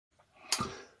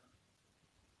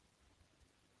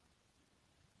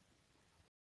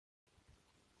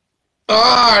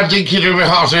Dinky do me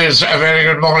hearties, a very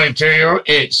good morning to you.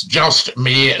 It's just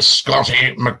me,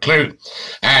 Scottie McClue.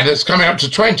 And it's coming up to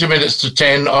 20 minutes to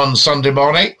 10 on Sunday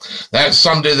morning. That's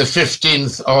Sunday the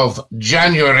 15th of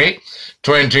January,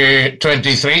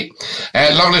 2023.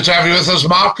 Lovely to have you with us.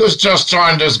 Marco's just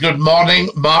joined us. Good morning,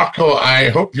 Marco. I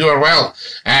hope you are well.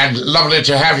 And lovely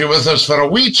to have you with us for a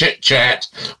wee chit-chat.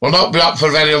 We'll not be up for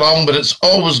very long, but it's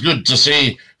always good to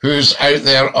see who's out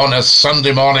there on a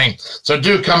Sunday morning. So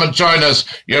do come and join us.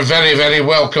 You're very, very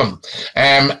welcome.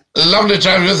 Lovely to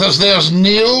have you with us. There's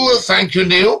Neil. Thank you,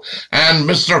 Neil. And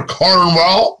Mr.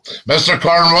 Cornwall. Mr.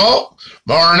 Cornwall,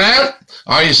 morning.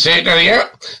 I say to you.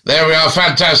 There we are.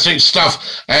 Fantastic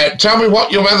stuff. Tell me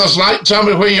what your weather's like. Tell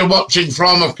me where you're watching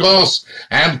from, of course.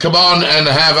 And come on and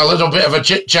have a little bit of a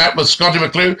chit-chat with Scottie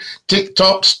McClue,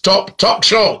 TikTok's top talk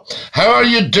show. How are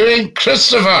you doing,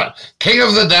 Christopher, King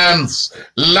of the Dance?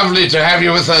 Lovely to have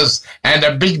you with us. And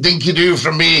a big dinky-do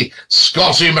from me,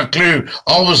 Scottie McClue.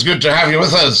 Always good to have you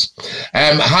with us.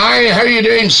 Hi, how are you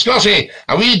doing, Scottie?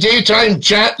 A wee daytime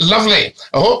chat. Lovely.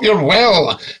 I hope you're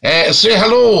well. Say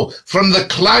hello from the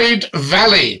Clyde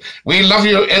Valley. We love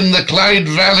you in the Clyde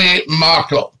Valley,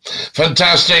 Marco.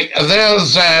 Fantastic.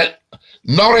 There's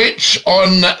Norwich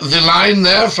on the line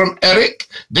there from Eric.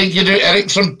 Dinky do Eric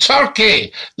from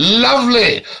Turkey.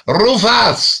 Lovely.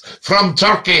 Rufus from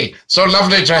Turkey. So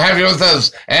lovely to have you with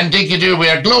us. And Dinky do, we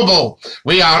are global.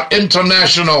 We are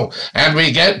international. And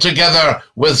we get together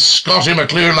with Scottie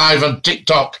McClue live on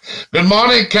TikTok. Good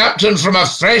morning, Captain, from a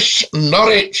fresh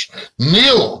Norwich.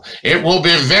 Neil, it will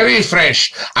be very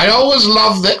fresh. I always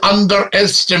love the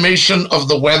underestimation of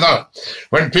the weather.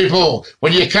 When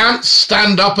you can't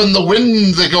stand up in the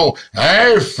wind, they go,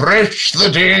 hey, fresh the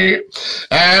day.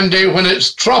 And when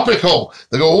it's tropical,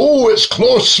 they go, oh, it's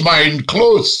close, mind,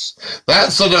 close.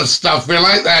 That sort of stuff. We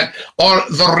like that. Or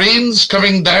the rain's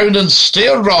coming down in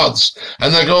stair rods.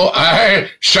 And they go, hey,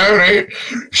 showery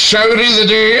the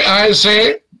day, I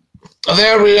say.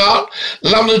 There we are.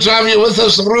 Lovely to have you with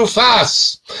us,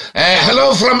 Rufus.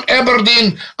 Hello from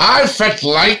Aberdeen. I felt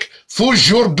like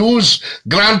Fujurdu's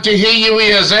grand to hear you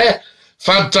is, eh?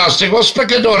 Fantastic. Well,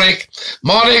 Spickadoric.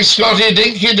 Morning, Scottie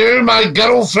Dinky-Doo. My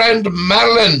girlfriend,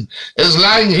 Marilyn, is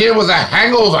lying here with a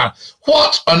hangover.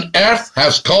 What on earth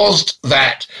has caused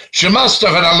that? She must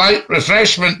have had a light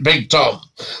refreshment, Big Tom.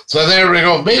 So there we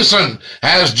go. Mason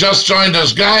has just joined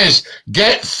us. Guys,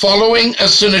 get following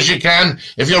as soon as you can.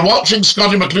 If you're watching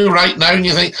Scottie McClue right now and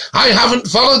you think, I haven't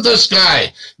followed this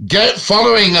guy, get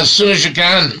following as soon as you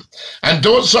can. And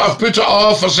don't sort of put it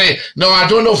off or say, no, I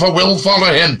don't know if I will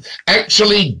follow him.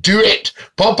 Actually do it.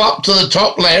 Pop up to the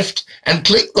top left and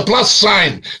click the plus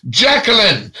sign.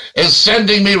 Jacqueline is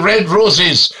sending me red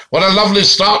roses. What a lovely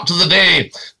start to the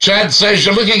day. Chad says,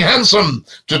 you're looking handsome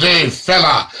today,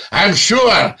 fella. I'm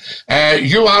sure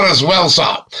you are as well,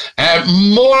 sir.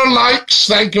 More likes.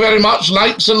 Thank you very much.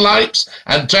 Likes and likes.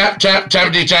 And tap, tap,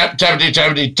 tappity, tap, tappity,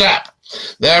 tappity, tap.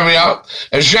 There we are.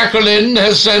 Jacqueline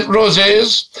has sent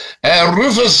roses.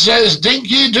 Rufus says,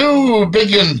 Dinky-Doo,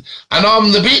 biggin, and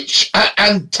on the beach,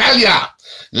 Antalya.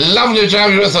 Lovely to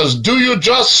have you with us. Do you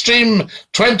just stream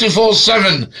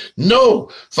 24/7? No,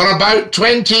 for about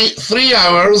 23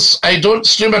 hours, I don't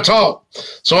stream at all.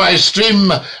 So I stream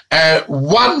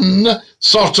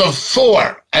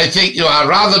 1/4, I think you are.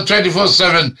 Rather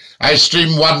 24/7, I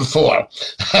stream 1/4.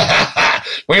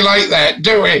 We like that,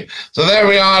 do we? So there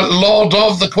we are, Lord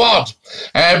of the Quad.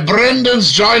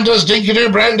 Brendan's joined us.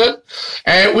 Dinky-Doo, Brendan.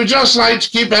 We just like to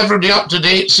keep everybody up to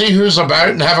date, see who's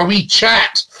about, and have a wee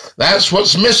chat. That's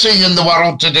what's missing in the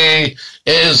world today,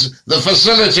 is the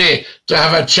facility to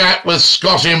have a chat with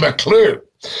Scottie McClue.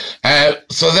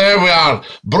 So there we are.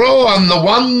 Bro on the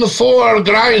 1/4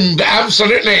 grind,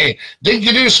 absolutely.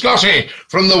 Dinky-Doo, Scottie,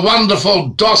 from the wonderful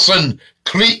Dawson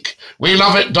Creek. We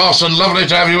love it, Dawson. Lovely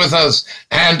to have you with us.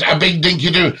 And a big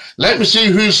Dinky-Doo. Let me see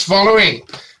who's following.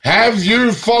 Have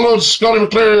you followed Scottie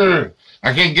McClue?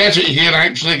 I can get it here,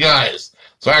 actually, guys.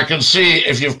 So I can see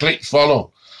if you've clicked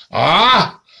follow.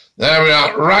 There we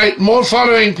are. Right, more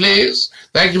following, please.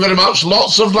 Thank you very much.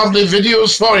 Lots of lovely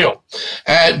videos for you.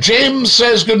 James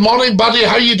says, good morning, buddy.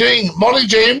 How you doing? Morning,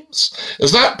 James.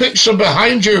 Is that picture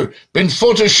behind you been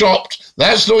photoshopped?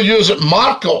 That's no use.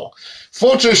 Marco.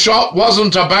 Photoshop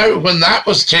wasn't about when that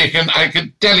was taken, I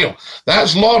can tell you.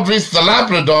 That's Lord Reith the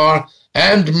Labrador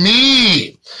and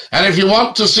me. And if you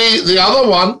want to see the other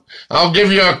one, I'll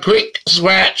give you a quick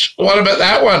swatch. What about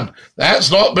that one?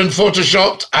 That's not been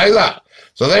photoshopped either.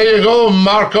 So there you go,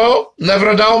 Marco. Never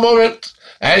a dull moment,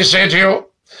 I say to you.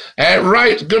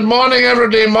 Right, good morning,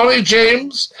 everybody. Morning,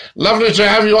 James. Lovely to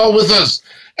have you all with us.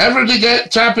 Everybody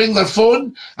get tapping their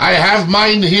phone. I have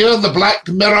mine here, the Black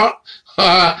Mirror.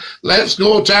 Let's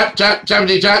go tap, tap,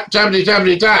 tappity, tap, tappity,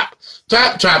 tappity, tap.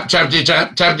 Tap, tap, tappity,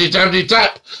 tap, tappity, tappity,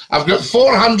 tap. I've got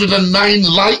 409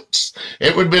 likes.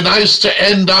 It would be nice to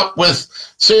end up with,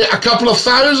 say, a couple of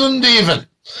thousand even.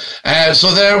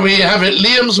 So there we have it.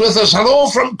 Liam's with us. Hello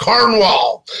from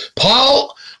Cornwall.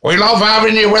 Paul, we love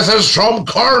having you with us from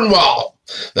Cornwall.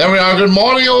 There we are. Good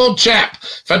morning, old chap.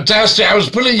 Fantastic. I was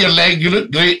pulling your leg. You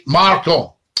look great.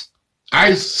 Marco,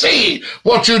 I see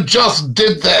what you just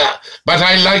did there, but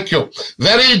I like you.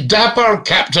 Very dapper,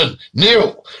 Captain.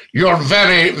 Neil, you're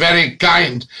very, very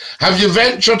kind. Have you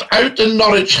ventured out in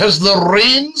Norwich? Has the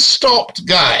rain stopped,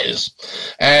 guys?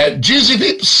 Jeezy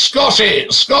Peep, Scott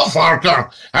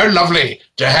Farker, how lovely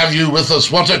to have you with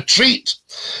us. What a treat.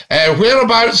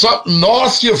 Whereabouts up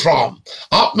north you from?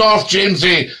 Up north,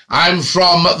 Jamesy. I'm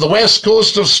from the west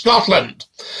coast of Scotland.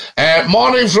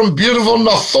 Morning from beautiful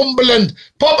Northumberland.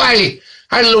 Popeye,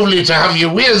 how lovely to have you.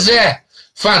 Where's there?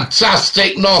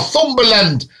 Fantastic,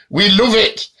 Northumberland. We love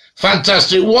it.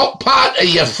 Fantastic. What part are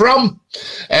you from?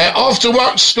 Off to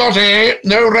work, Scotty.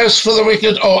 No rest for the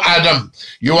wicked. Oh, Adam,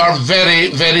 you are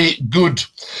very, very good.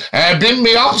 Bring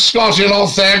me up, Scotty. Oh,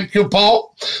 thank you,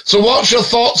 Paul. So what's your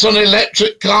thoughts on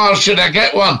electric cars? Should I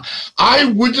get one? I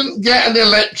wouldn't get an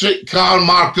electric car,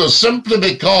 Marco, simply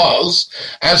because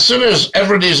as soon as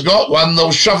everybody's got one,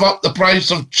 they'll shove up the price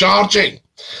of charging.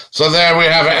 So there we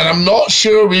have it. And I'm not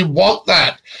sure we want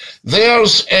that.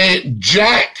 There's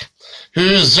Jack,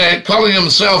 who's calling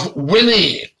himself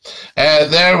Winnie.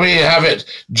 There we have it.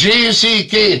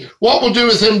 JCK. What we'll do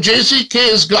with him, JCK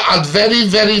has got a very,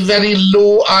 very, very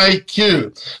low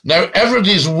IQ. Now,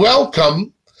 everybody's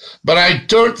welcome, but I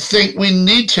don't think we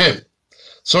need him.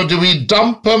 So do we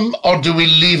dump him or do we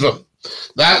leave him?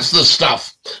 That's the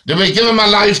stuff. Do we give him a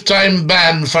lifetime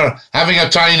ban for having a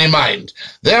tiny mind?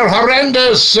 They're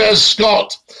horrendous, says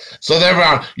Scott. So there we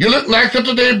are. You look knackered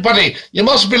today, buddy. You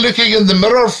must be looking in the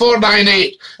mirror,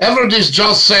 498. Everybody's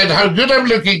just said how good I'm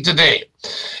looking today.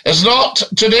 It's not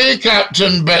today,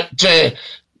 Captain, but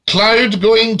Cloud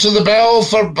going to the Bell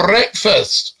for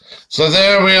breakfast. So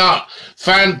there we are.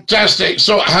 Fantastic.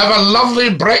 So have a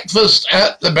lovely breakfast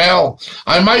at the Bell.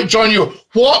 I might join you.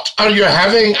 What are you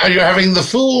having? Are you having the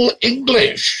full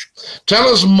English? Tell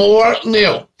us more,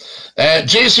 Neil.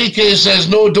 JCK says,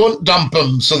 no, don't dump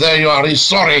him. So there you are. He's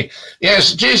sorry.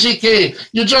 Yes, JCK,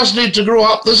 you just need to grow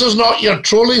up. This is not your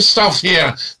trolley stuff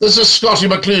here. This is Scottie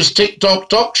McClue's TikTok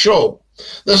talk show.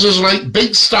 This is like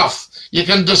big stuff. You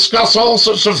can discuss all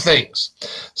sorts of things.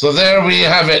 So there we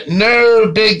have it. No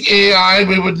big AI.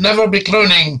 We would never be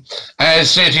cloning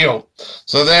Satio.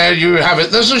 So there you have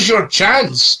it. This is your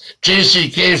chance,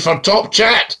 JCK, for top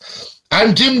chat.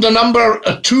 I'm deemed a number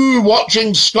 2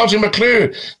 watching Scottie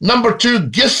McClue. Number 2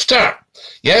 gifter.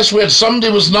 Yes, we had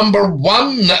somebody was number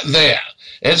 1 there.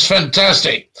 It's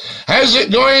fantastic. How's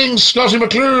it going, Scottie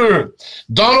McClue?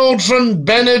 Donald from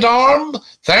Benidorm.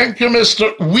 Thank you,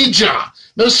 Mr. Ouija.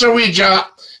 Mr. Ouija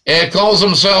calls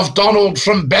himself Donald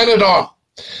from Benidorm.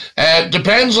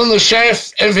 Depends on the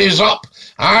chef if he's up.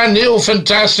 Neil,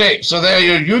 fantastic. So there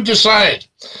you decide.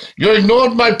 You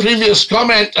ignored my previous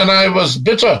comment and I was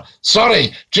bitter.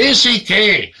 Sorry.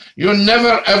 JCK, you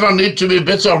never ever need to be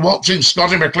bitter watching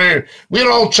Scottie McClue. We're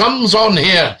all chums on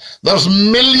here. There's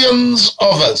millions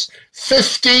of us.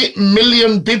 50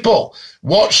 million people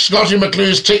watch Scottie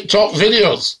McClue's TikTok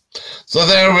videos. So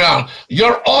there we are.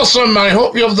 You're awesome. I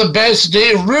hope you have the best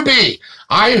day, Ruby.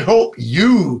 I hope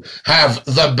you have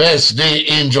the best day,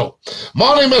 Angel.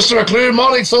 Morning, Mr. McClue.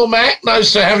 Morning, Phil Mac.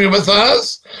 Nice to have you with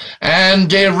us.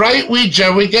 And right,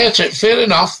 Ouija, we get it. Fair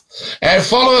enough.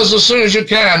 Follow us as soon as you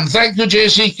can. Thank you,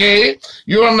 JCK.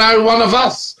 You are now one of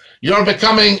us. You're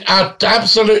becoming an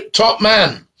absolute top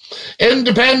man.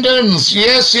 Independence.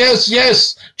 Yes, yes,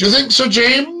 yes. Do you think so,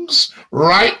 James?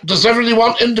 Right. Does everybody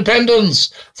want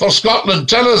independence for Scotland?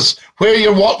 Tell us where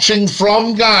you're watching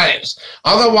from, guys.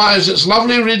 Otherwise, it's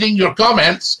lovely reading your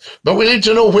comments, but we need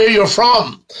to know where you're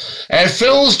from.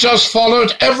 Phil's just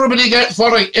followed. Everybody get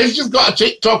following. If you've got a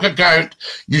TikTok account,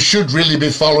 you should really be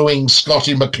following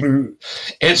Scottie McClue.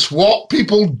 It's what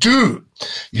people do.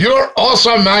 You're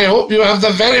awesome. I hope you have the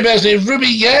very best day. Ruby,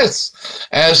 yes.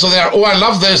 So there, oh, I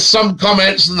love this. Some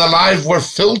comments in the live were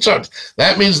filtered.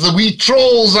 That means the wee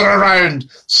trolls are around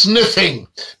sniffing,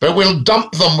 but we'll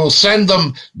dump them. We'll send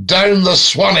them down the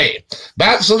Swanee.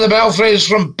 Bats in the Belfries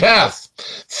from Perth.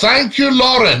 Thank you,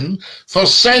 Lauren, for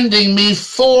sending me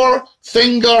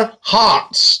 4-finger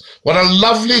hearts. What a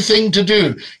lovely thing to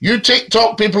do. You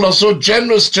TikTok people are so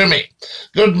generous to me.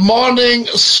 Good morning,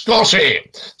 Scotty.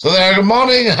 So there, good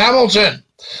morning, Hamilton.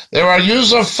 There are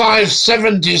user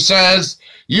 570 says,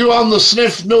 You on the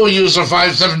sniff? No, user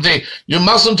 570. You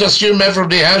mustn't assume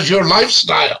everybody has your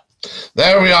lifestyle.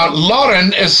 There we are.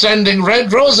 Lauren is sending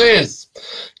red roses.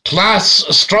 Class,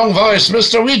 strong voice,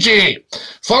 Mr. Ouija.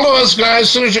 Follow us, guys, as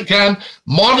soon as you can.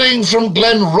 Morning from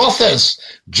Glenrothes,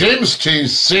 James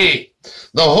TC.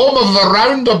 The home of the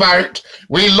roundabout.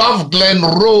 We love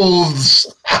Glenrothes.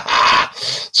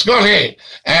 Scotty,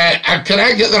 and can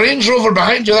I get the Range Rover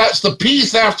behind you? That's the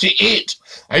P38.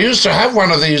 I used to have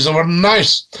one of these. They were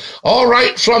nice. All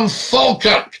right, from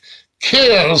Falkirk.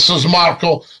 Care, says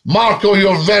Marco. Marco,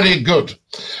 you're very good.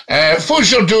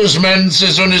 Fusher does men,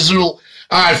 says Onizul.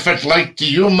 I fit like to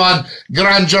you, man.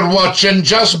 Grandeur watching,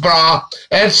 just bra.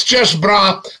 It's just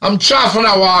bra. I'm chaffing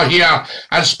awa here.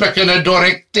 And speaking of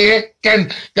Doric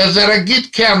taken, cause they're a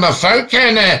good kind of folk,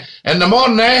 in the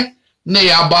morning. Nae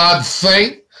a bad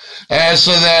thing.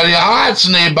 So there you are. It's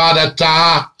nae bad at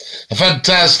all.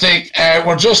 Fantastic.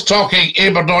 We're just talking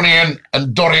Aberdonian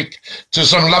and Doric to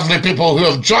some lovely people who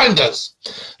have joined us.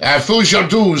 Fusher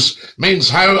does means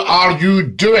how are you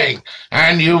doing?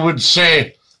 And you would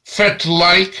say, fit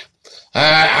like,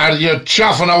 are you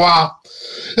chuffing awa?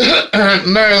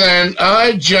 Now then,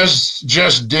 I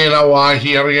just did awa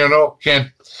here, you know,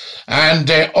 Ken. And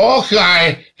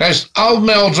okay, there's Old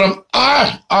Meldrum.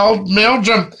 Old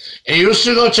Meldrum. He used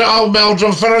to go to Old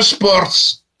Meldrum for his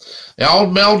sports. The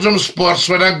Old Meldrum sports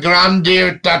with a grand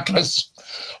deer that was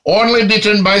only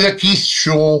beaten by the Keith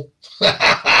Show.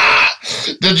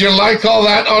 Did you like all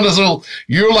that, Honestly?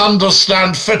 You'll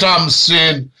understand fit I'm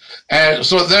saying.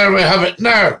 So there we have it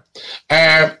now.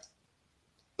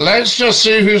 Let's just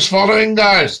see who's following,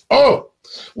 guys. Oh,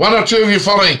 one or two of you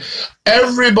following.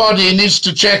 Everybody needs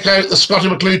to check out the Scottie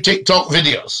McClue TikTok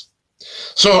videos.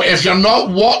 So if you're not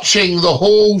watching the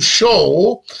whole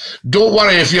show, don't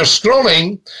worry. If you're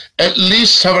scrolling, at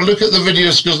least have a look at the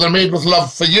videos because they're made with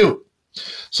love for you.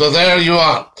 So there you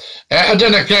are. I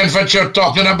didn't ken what you're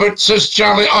talking about, says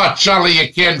Charlie. Oh, Charlie,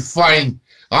 you can fine.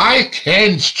 I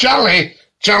ken, Charlie.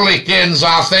 Charlie Kane's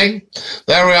our thing.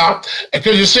 There we are.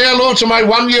 Could you say hello to my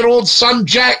 1-year-old son,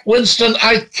 Jack Winston?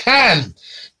 I can.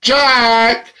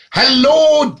 Jack.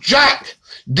 Hello, Jack.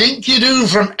 Dinky-doo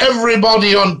from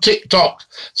everybody on TikTok.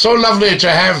 So lovely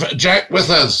to have Jack with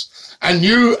us. A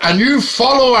new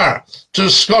follower to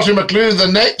Scottie McClue,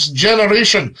 the next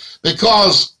generation,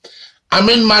 because I'm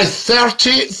in my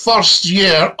 31st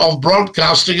year of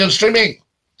broadcasting and streaming.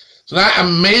 Isn't that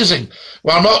amazing?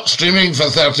 Well, not streaming for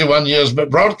 31 years, but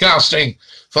broadcasting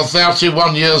for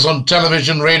 31 years on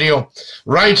television, radio,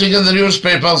 writing in the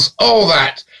newspapers, all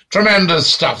that. Tremendous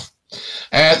stuff.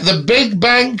 The Big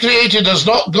Bang created us,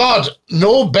 not God.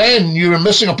 No, Ben, you were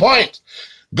missing a point.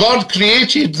 God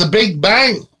created the Big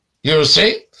Bang, you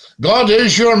see. God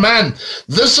is your man.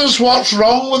 This is what's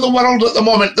wrong with the world at the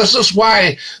moment. This is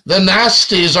why the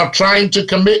nasties are trying to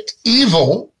commit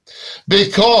evil,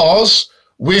 because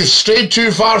we've strayed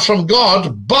too far from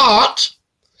God. But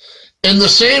in the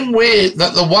same way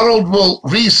that the world will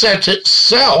reset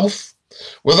itself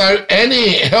without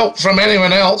any help from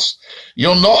anyone else,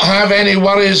 you'll not have any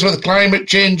worries with climate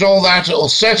change, all that. It'll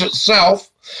set itself.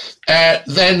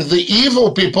 Then the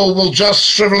evil people will just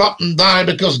shrivel up and die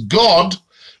because God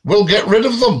will get rid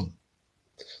of them.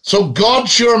 So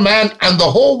God's your man, and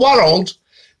the whole world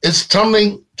is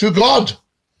turning to God.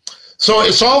 So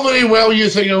it's all very well you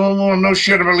think, oh, no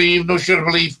sure to believe, no sure to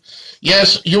believe.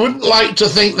 Yes, you wouldn't like to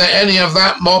think that any of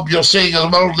that mob you're seeing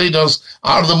as world leaders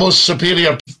are the most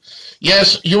superior.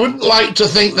 Yes, you wouldn't like to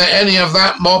think that any of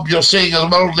that mob you're seeing as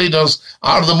world leaders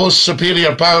are the most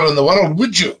superior power in the world,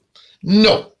 would you?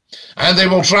 No. And they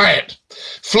will try it.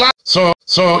 Flat. So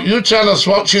you tell us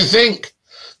what you think.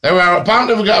 There were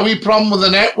apparently we've got a wee problem with the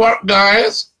network,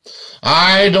 guys.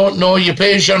 I don't know. You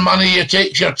pay your money, you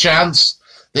take your chance.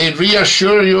 They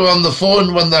reassure you on the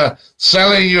phone when they're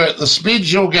selling you at the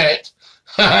speeds you'll get.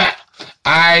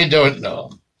 I don't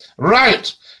know.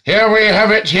 Right, here we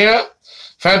have it here.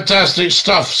 Fantastic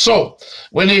stuff. So,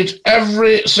 we need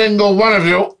every single one of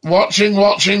you watching,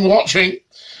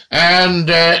 and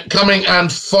coming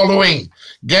and following.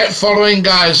 Get following,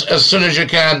 guys, as soon as you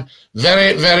can.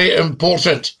 Very, very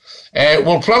important.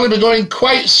 We'll probably be going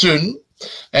quite soon.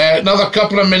 Another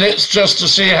couple of minutes just to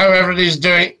see how everybody's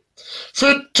doing.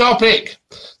 Food topic.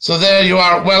 So there you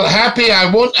are. Well, happy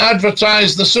I won't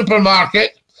advertise the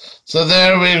supermarket. So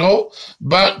there we go.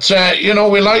 But, you know,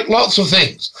 we like lots of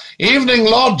things. Evening,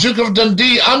 Lord Duke of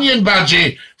Dundee, Onion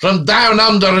Badgie from down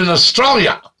under in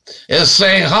Australia is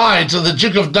saying hi to the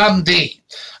Duke of Dundee.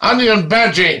 Onion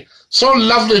Badgie, so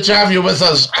lovely to have you with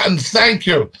us, and thank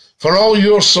you for all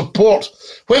your support.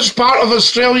 Which part of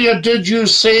Australia did you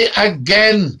say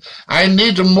again? I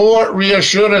need more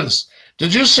reassurance.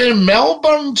 Did you say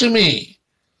Melbourne to me?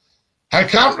 I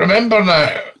can't remember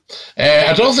now.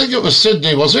 I don't think it was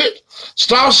Sydney, was it?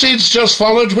 Starseed's just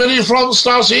followed. Where are you from,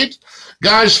 Starseed?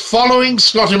 Guys, following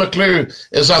Scottie McClue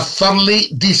is a thoroughly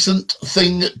decent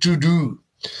thing to do.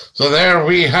 So there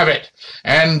we have it.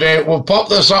 And we'll pop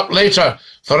this up later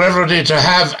for everybody to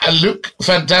have a look.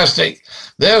 Fantastic.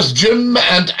 There's Jim,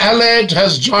 and Aled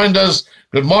has joined us.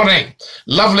 Good morning.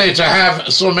 Lovely to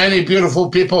have so many beautiful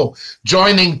people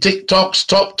joining TikTok's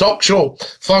Top Talk Show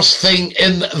first thing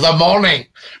in the morning.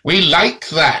 We like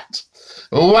that.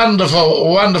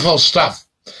 Wonderful, wonderful stuff.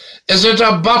 Is it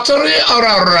a buttery or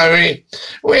a rowie?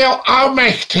 Well, I'll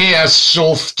make tea a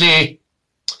softy.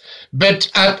 But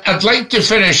I'd like to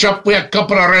finish up with a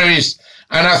couple of rowies,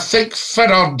 and I think for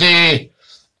our day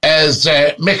is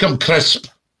make them crisp.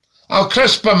 I'll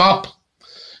crisp them up.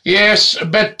 Yes,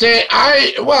 but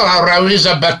a rowie's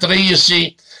a buttery, you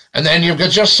see. And then you've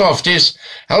got your softies.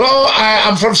 Hello,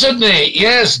 I'm from Sydney.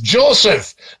 Yes,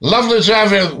 Joseph. Lovely to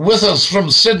have you with us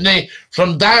from Sydney,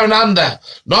 from down under.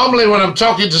 Normally when I'm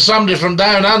talking to somebody from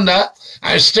down under,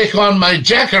 I stick on my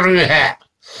jackaroo hat.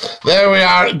 There we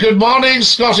are. Good morning,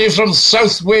 Scotty from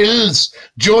South Wales.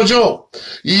 Jojo.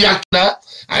 Yakna.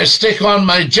 I stick on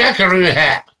my jackaroo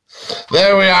hat.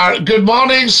 There we are. Good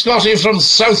morning, Scotty from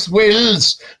South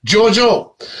Wales.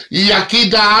 Jojo.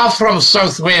 Yakida from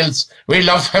South Wales. We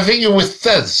love having you with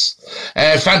us.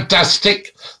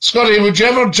 Fantastic. Scotty, would you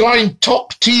ever join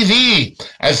Top TV?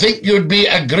 I think you'd be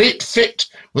a great fit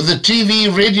with the TV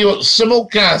radio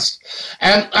simulcast.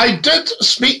 And I did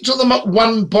speak to them at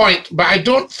one point, but I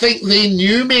don't think they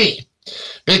knew me,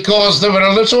 because they were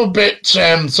a little bit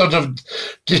sort of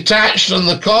detached on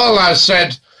the call. I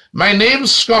said, my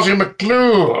name's Scottie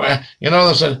McClue. You know,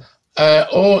 they said,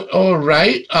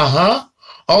 right,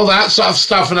 all that sort of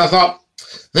stuff. And I thought,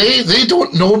 they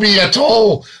don't know me at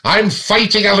all. I'm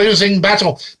fighting a losing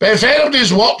battle. But if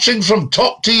anybody's watching from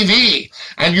Top TV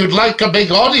and you'd like a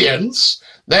big audience,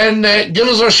 then give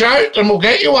us a shout and we'll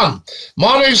get you one.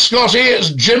 Morning, Scotty.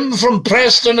 It's Jim from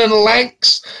Preston and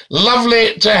Lancs.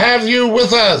 Lovely to have you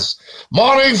with us.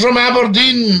 Morning from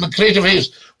Aberdeen, Creative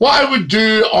Haze. What I would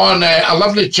do on a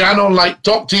lovely channel like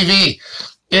Top TV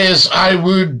is I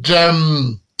would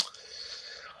do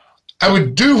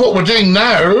what we're doing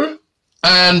now,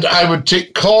 and I would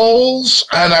take calls,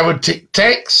 and I would take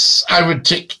texts, I would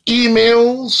take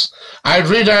emails, I'd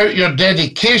read out your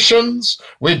dedications,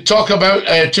 we'd talk about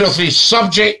 2 or 3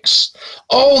 subjects,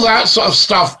 all that sort of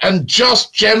stuff, and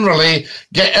just generally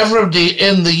get everybody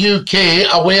in the UK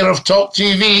aware of Top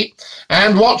TV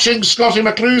and watching Scottie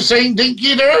McClue saying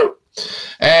dinky do.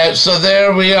 So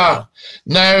there we are.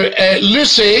 Now,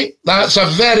 Lucy, that's a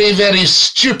very, very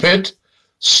stupid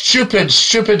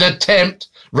attempt.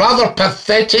 Rather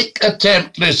pathetic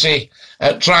attempt, Lucy,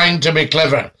 at trying to be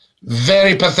clever.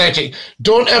 Very pathetic.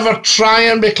 Don't ever try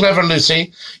and be clever,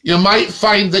 Lucy. You might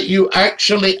find that you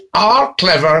actually are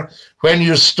clever when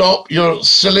you stop your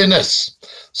silliness.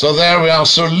 So there we are.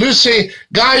 So Lucy,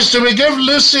 guys, do we give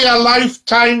Lucy a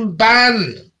lifetime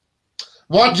ban?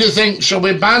 What do you think? Shall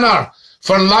we ban her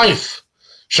for life?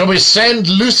 Shall we send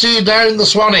Lucy down the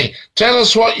Swanee? Tell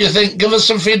us what you think. Give us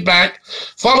some feedback.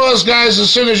 Follow us, guys, as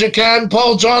soon as you can.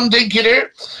 Paul John Dinky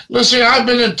there. Lucy, I've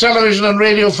been in television and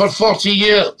radio for 40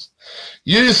 years.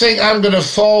 You think I'm going to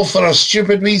fall for a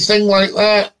stupid wee thing like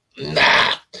that?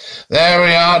 Nah. There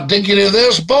we are. Dinky there.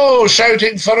 There's Bo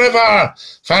shouting forever.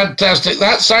 Fantastic.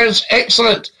 That sounds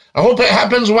excellent. I hope it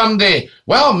happens one day.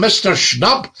 Well, Mr.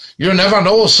 Schnub, you never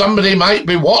know. Somebody might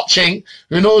be watching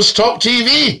who knows Top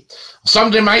TV.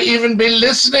 Somebody might even be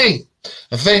listening.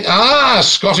 I think,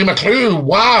 Scottie McClue,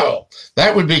 wow,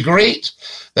 that would be great.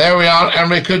 There we are, and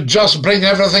we could just bring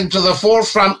everything to the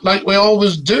forefront like we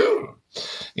always do,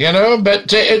 you know.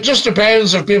 But it just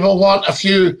depends if people want a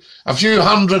few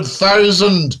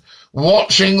 100,000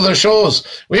 watching the shows.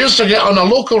 We used to get on a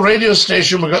local radio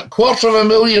station, we got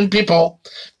 250,000 people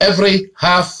every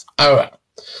half hour.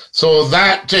 So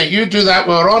that you do that,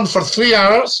 we were on for 3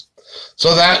 hours.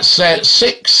 So that's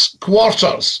 6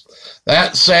 quarters.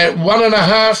 That's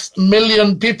 1.5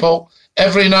 million people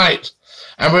every night.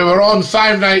 And we were on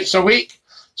 5 nights a week.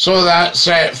 So that's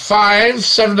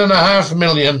 7.5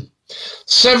 million.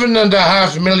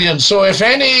 7.5 million. So if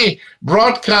any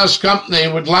broadcast company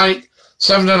would like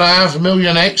 7.5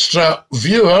 million extra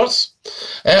viewers,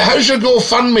 how's your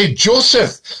GoFundMe?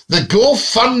 Joseph, the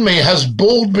GoFundMe has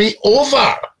bowled me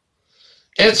over.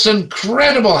 It's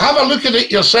incredible. Have a look at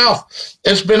it yourself.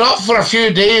 It's been up for a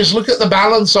few days. Look at the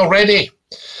balance already.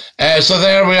 So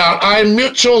there we are. I'm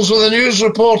Mutuals with a news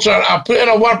reporter. I put in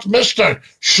a word, Mr.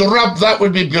 Shrub. That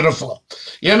would be beautiful.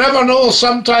 You never know.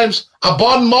 Sometimes a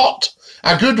bon mot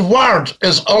A good word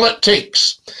is all it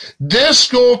takes.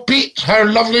 Disco Pete, how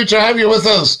lovely to have you with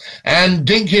us. And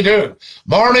Dinky Doo.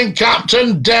 Morning,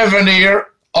 Captain Devon here.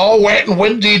 All wet and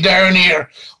windy down here.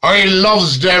 I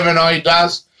loves Devon, I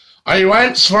does. I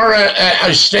went for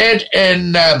I stayed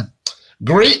in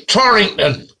Great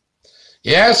Torrington.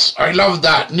 Yes, I love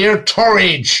that. Near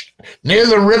Torridge, near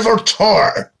the River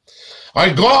Tor. I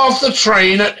got off the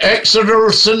train at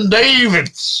Exeter St.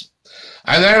 David's.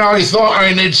 And then I thought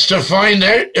I needs to find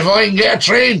out if I can get a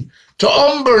train to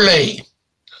Umberley.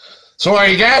 So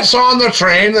I gets on the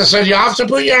train. They said, you have to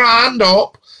put your hand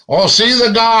up or see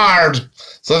the guard.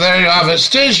 So there you have it.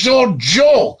 Stage-door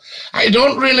Joe. I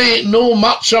don't really know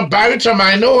much about him.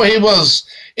 I know he was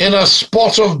in a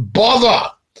spot of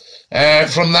bother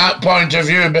from that point of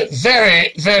view, but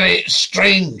very, very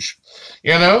strange,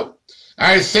 you know.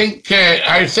 I think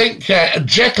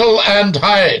Jekyll and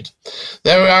Hyde.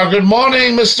 There we are. Good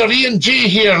morning, Mr. Ian G.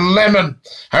 here, Lemon.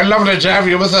 How lovely to have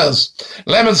you with us.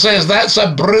 Lemon says, that's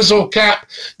a Brizzo cap.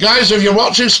 Guys, if you're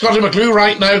watching Scottie McClue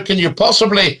right now, can you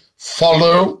possibly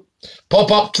follow? Pop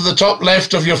up to the top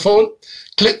left of your phone.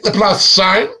 Click the plus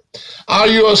sign. Are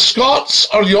you a Scots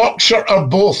or Yorkshire or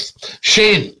both?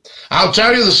 Shane, I'll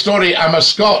tell you the story. I'm a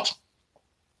Scot.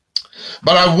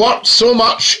 But I've worked so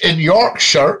much in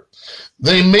Yorkshire,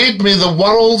 they made me the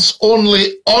world's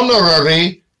only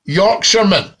honorary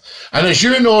Yorkshireman. And as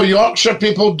you know, Yorkshire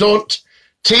people don't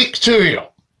take to you.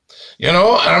 You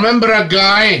know, I remember a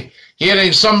guy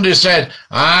hearing somebody said,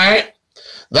 aye,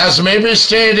 that's maybe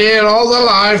stayed here all their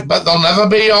life, but they'll never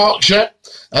be Yorkshire.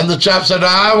 And the chap said,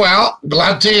 ah, well,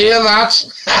 glad to hear that.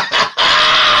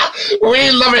 We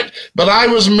love it. But I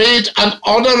was made an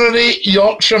honorary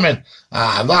Yorkshireman.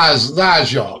 Ah,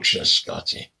 that's Yorkshire,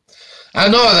 Scotty. I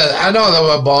know they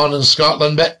were born in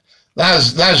Scotland, but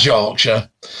that's Yorkshire.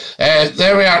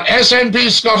 There we are. SNP,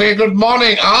 Scotty, good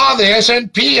morning. Ah, the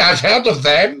SNP, I've heard of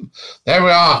them. There we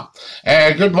are.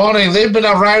 Good morning. They've been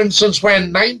around since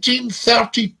when?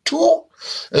 1932?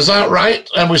 Is that right?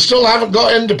 And we still haven't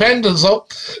got independence, though.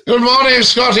 Good morning,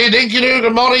 Scotty. Dinky Doo.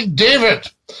 Good morning, David.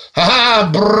 Ha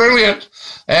brilliant.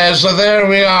 So there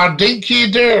we are.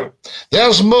 Dinky Doo.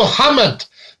 There's Muhammad.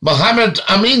 Muhammad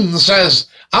Amin says,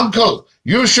 Uncle,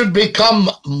 you should become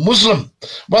Muslim.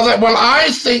 Well, I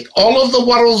think all of the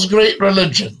world's great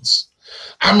religions,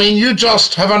 I mean, you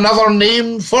just have another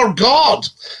name for God.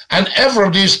 And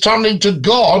everybody's turning to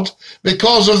God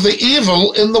because of the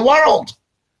evil in the world.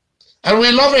 And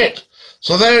we love it.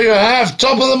 So there you have,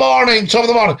 top of the morning.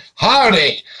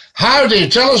 Howdy. Howdy.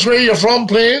 Tell us where you're from,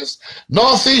 please.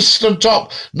 Northeast and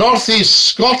top. Northeast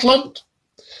Scotland.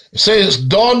 You say it's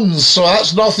Dons, so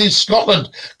that's Northeast Scotland,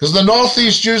 because the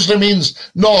Northeast usually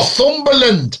means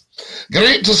Northumberland.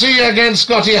 Great to see you again,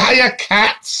 Scotty. Hiya,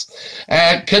 cats.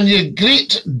 Can you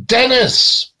greet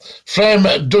Dennis from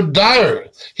Dudow?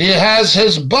 He has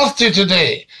his birthday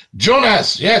today.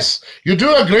 Jonas, yes, you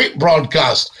do a great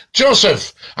broadcast.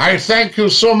 Joseph, I thank you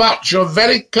so much. You're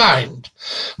very kind.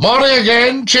 Morning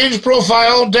again. Change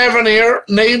profile. Devon here.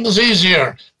 Name's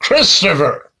easier.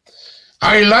 Christopher.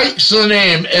 I likes the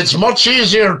name. It's much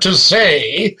easier to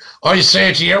say, I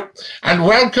say to you. And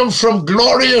welcome from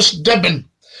glorious Devon.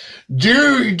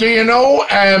 Do you know,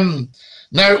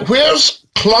 now where's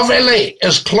Clovelly?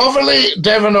 Is Clovelly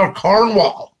Devon or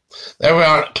Cornwall? There we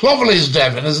are. Clovelly's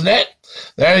Devon, isn't it?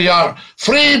 There you are.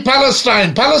 Free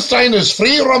Palestine. Palestine is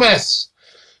free, Ramesh.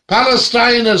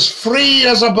 Palestine is free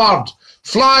as a bird.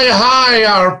 Fly high,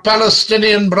 our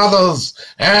Palestinian brothers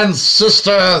and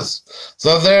sisters.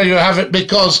 So there you have it,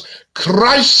 because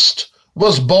Christ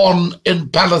was born in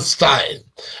Palestine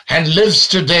and lives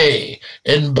today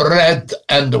in bread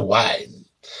and wine.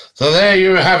 So there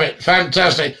you have it.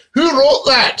 Fantastic. Who wrote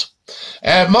that?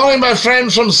 Morning, my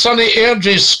friends from sunny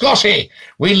Airdrie, Scotty.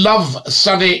 We love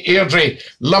sunny Airdrie.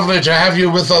 Lovely to have you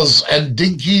with us, and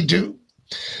Dinky Doo.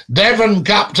 Devon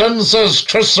Captain, says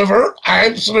Christopher.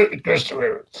 Absolutely,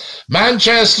 Christopher.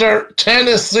 Manchester,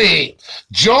 Tennessee.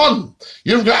 John,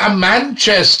 you've got a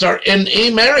Manchester in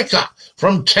America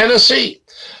from Tennessee.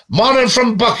 Morning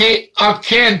from Bucky.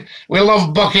 Ken, we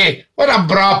love Bucky. What a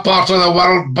bra part of the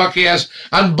world Bucky is.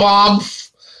 And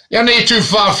Banff. You're not too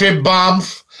far from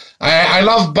Banff. I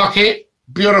love Bucky.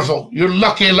 Beautiful. You're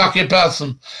lucky, lucky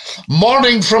person.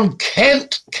 Morning from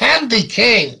Kent, Candy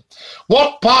Cane.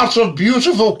 What part of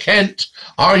beautiful Kent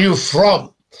are you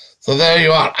from? So there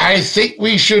you are. I think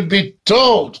we should be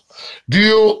told. Do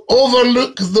you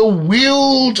overlook the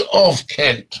Weald of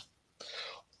Kent?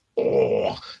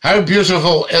 Oh, how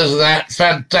beautiful is that?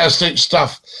 Fantastic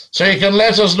stuff. So you can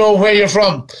let us know where you're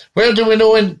from. Where do we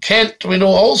know in Kent? We know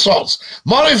all sorts.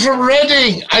 Molly from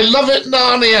Reading. I love it,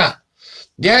 Narnia.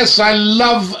 Yes, I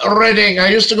love Reading. I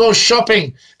used to go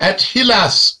shopping at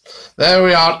Hillas. There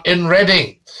we are in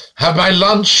Reading. Have my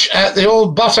lunch at the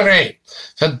old buttery.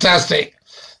 Fantastic.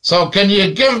 So can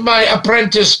you give my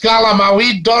apprentice Callum a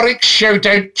wee Doric shout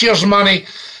out? Cheers, money.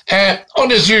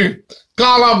 On as you.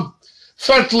 Callum,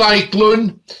 fit like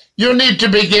loon. You need to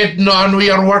be getting on with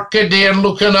your work there,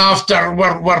 looking after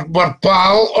our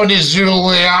pal on his Zool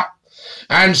there.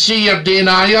 And see you're doing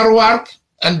all your work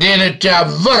and doing it to a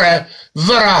very,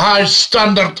 very high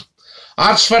standard.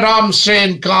 That's what I'm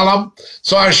saying, Callum.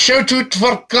 So I shout out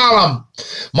for Callum.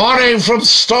 Morning from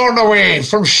Stornoway,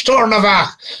 from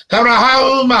Stornowach.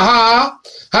 Kamrahau maha,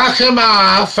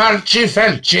 hakama, felchi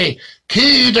felchi,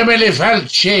 ki de mili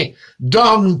felchi,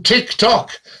 dong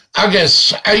TikTok,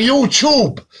 agus a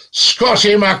YouTube,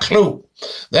 Scottie McClue.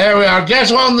 There we are.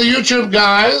 Get on the YouTube,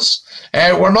 guys.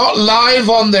 We're not live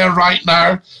on there right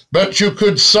now, but you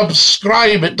could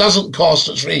subscribe. It doesn't cost,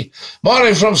 it's free.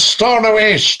 Morning from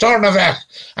Stornoway, Stornowach.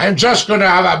 I'm just going to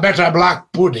have a bit of black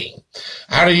pudding.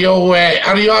 Are you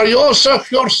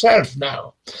sick yourself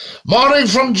now? Morning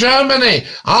from Germany.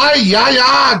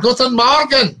 Ja, guten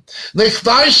Morgen. Nicht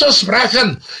Deutsch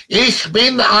sprechen. Ich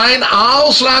bin ein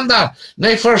Ausländer.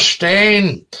 Nicht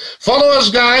verstehen. Follow us,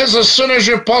 guys, as soon as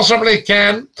you possibly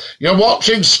can. You're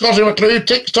watching Scottie McClue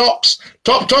TikTok's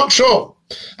Top Talk Show.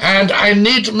 And I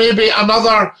need maybe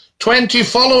another 20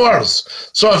 followers.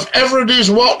 So if everybody's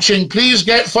watching, please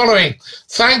get following.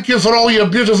 Thank you for all your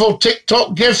beautiful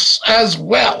TikTok gifts as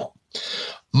well.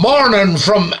 Morning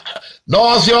from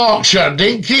North Yorkshire,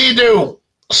 Dinky Doo.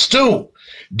 Stu,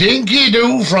 Dinky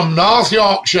Doo from North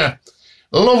Yorkshire.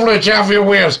 Lovely to have you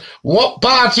with us. What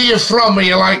part are you from? Are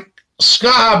you like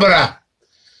Scarborough?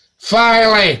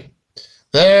 Filey.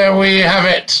 There we have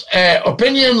it.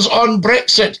 Opinions on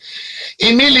Brexit.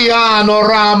 Emiliano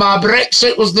Rama,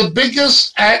 Brexit was the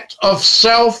biggest act of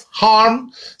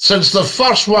self-harm since the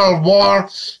First World War.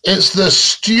 It's the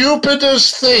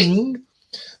stupidest thing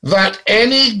that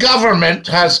any government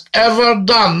has ever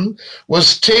done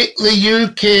was take the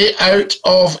UK out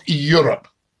of Europe.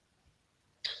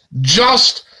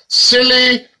 Just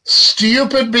silly,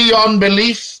 stupid beyond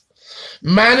belief,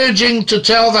 managing to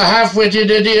tell the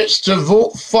half-witted idiots to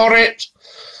vote for it,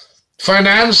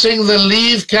 financing the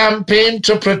Leave campaign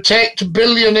to protect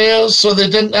billionaires so they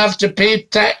didn't have to pay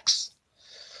tax.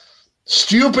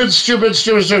 Stupid, stupid,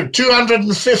 stupid, stupid.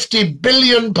 £250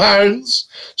 billion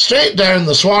straight down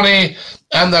the Swanee,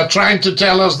 and they're trying to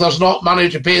tell us there's not money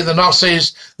to pay the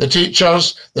nurses, the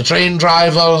teachers, the train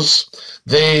drivers,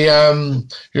 the,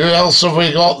 who else have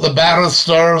we got? The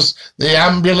barristers, the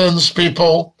ambulance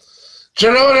people. Do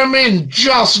you know what I mean?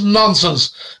 Just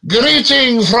nonsense.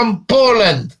 Greeting from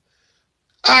Poland.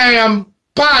 I am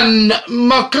Pan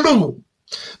McClue.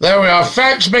 There we are.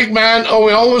 Facts, big man. Oh,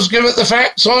 we always give it the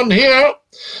facts on here.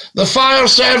 The fire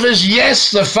service. Yes,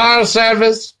 the fire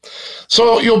service.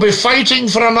 So you'll be fighting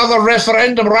for another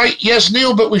referendum, right? Yes,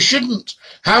 Neil, but we shouldn't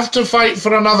have to fight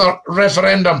for another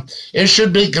referendum. It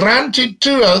should be granted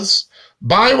to us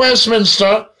by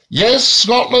Westminster. Yes,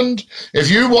 Scotland, if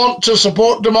you want to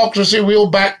support democracy, we'll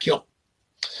back you.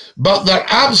 But they're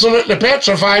absolutely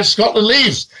petrified Scotland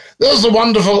leaves. There's the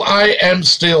wonderful I Am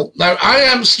Still. Now, I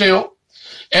Am Still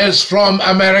is from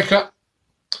America,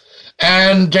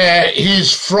 and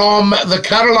he's from the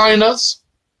Carolinas,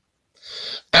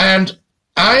 and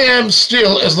I Am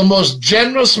Still is the most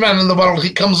generous man in the world.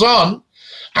 He comes on,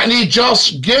 and he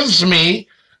just gives me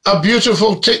a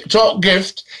beautiful TikTok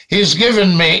gift. He's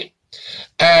given me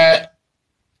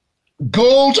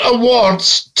gold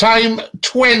awards time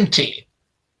 20.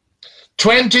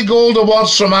 20 gold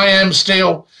awards from I Am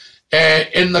Still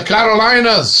in the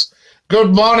Carolinas.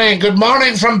 Good morning. Good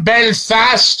morning from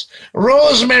Belfast.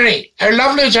 Rosemary, how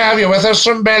lovely to have you with us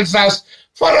from Belfast.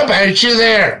 What about you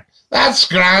there? That's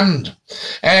grand.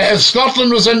 If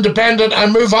Scotland was independent,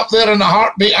 I'd move up there in a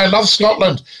heartbeat. I love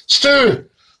Scotland. Stu,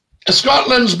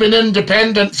 Scotland's been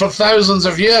independent for thousands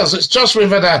of years. It's just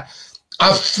we've had a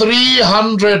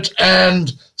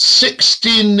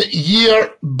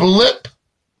 316-year blip.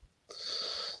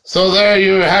 So there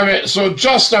you have it. So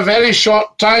just a very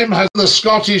short time has the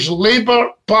Scottish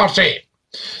Labour Party.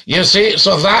 You see,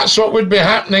 so that's what would be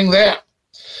happening there.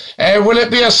 Will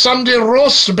it be a Sunday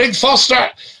roast, Big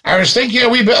Foster? I was thinking a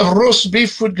wee bit of roast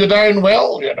beef would go down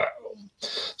well, you know.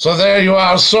 So there you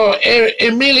are. So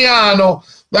Emiliano,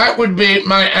 that would be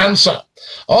my answer.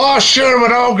 Oh, sure,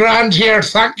 we're all grand here,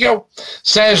 thank you,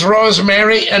 says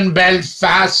Rosemary in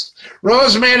Belfast.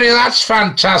 Rosemary, that's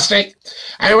fantastic.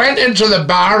 I went into the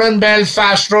bar in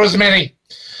Belfast, Rosemary,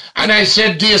 and I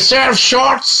said, do you serve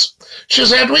shorts? She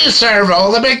said, we serve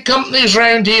all the big companies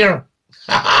round here.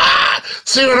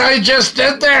 See what I just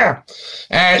did there?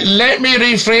 Let me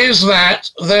rephrase that.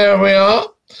 There we are.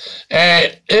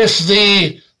 If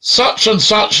the such and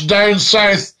such down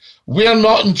south, we're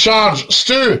not in charge.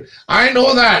 Stu, I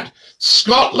know that.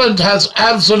 Scotland has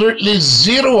absolutely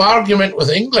zero argument with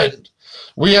England.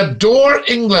 We adore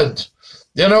England.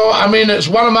 You know, I mean, it's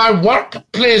one of my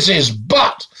workplaces,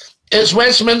 but it's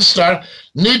Westminster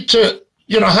need to,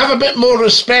 you know, have a bit more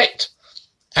respect,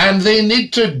 and they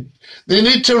need to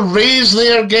raise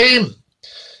their game,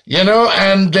 you know,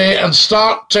 and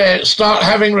start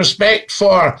having respect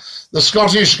for the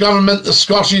Scottish government, the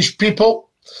Scottish people.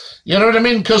 You know what I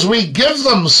mean? Because we give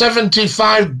them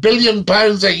 £75 billion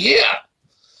a year.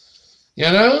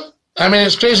 You know? I mean,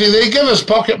 it's crazy. They give us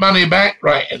pocket money back,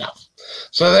 right enough.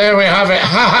 So there we have it. Ha,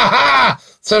 ha, ha,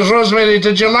 says Rosemary.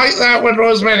 Did you like that one,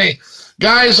 Rosemary?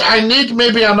 Guys, I need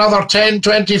maybe another 10,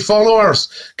 20 followers.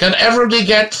 Can everybody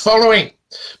get following?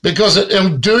 Because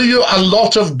it'll do you a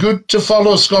lot of good to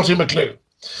follow Scottie McClue.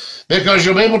 Because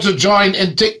you'll be able to join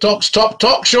in TikTok's Top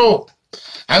Talk Show.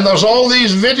 And there's all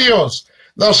these videos.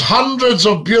 There's hundreds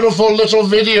of beautiful little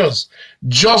videos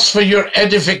just for your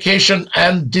edification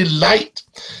and delight,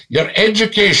 your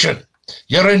education,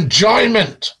 your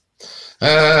enjoyment.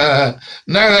 Now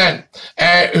then,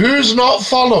 who's not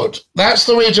followed? That's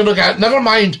the way to look at it. Never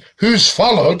mind who's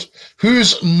followed,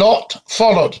 who's not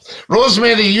followed.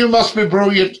 Rosemary, you must be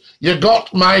brilliant. You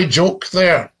got my joke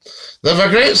there. They have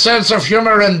a great sense of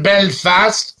humour in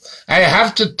Belfast, I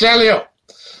have to tell you.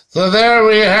 So there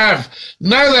we have.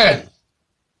 Now then,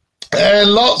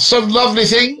 lots of lovely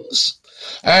things.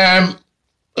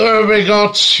 We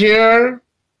got here.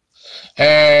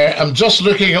 I'm just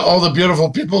looking at all the beautiful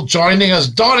people joining us.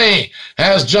 Donnie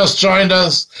has just joined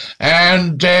us,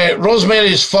 and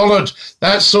Rosemary's followed.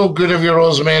 That's so good of you,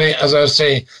 Rosemary, as I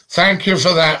say. Thank you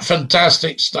for that.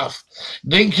 Fantastic stuff.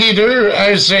 Dinky do,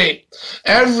 I say.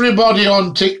 Everybody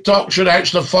on TikTok should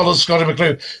actually follow Scottie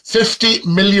McClue. 50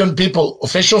 million people,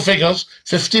 official figures,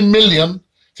 50 million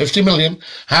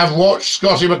have watched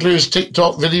Scottie McClue's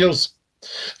TikTok videos.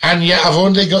 And yet I've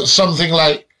only got something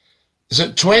like, is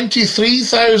it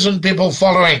 23,000 people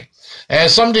following?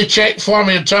 Somebody check for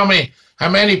me and tell me how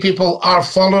many people are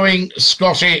following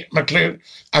Scottie McClue.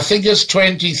 I think it's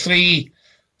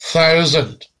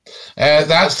 23,000.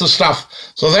 That's the stuff.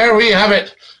 So there we have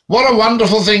it. What a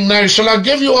wonderful thing. Now, shall I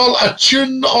give you all a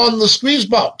tune on the squeeze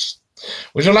box?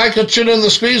 Would you like a tune in the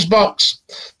squeeze box?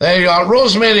 There you are.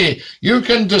 Rosemary, you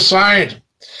can decide.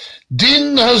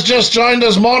 Dean has just joined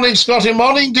us. Morning, Scottie.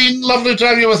 Morning, Dean. Lovely to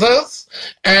have you with us.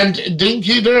 And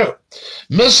Dinky do.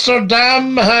 Mr.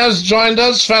 Dam has joined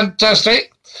us.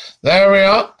 Fantastic. There we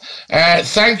are.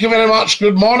 Thank you very much.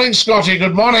 Good morning, Scottie.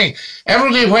 Good morning.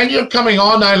 Everybody, when you're coming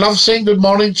on, I love saying good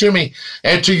morning to me,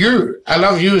 to you. I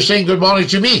love you saying good morning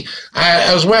to me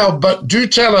as well. But do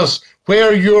tell us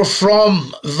where you're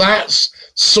from. That's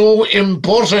so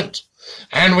important.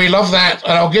 And we love that.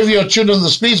 And I'll give you a tune in the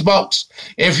squeeze box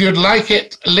if you'd like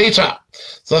it later.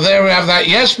 So there we have that.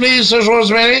 Yes, please, says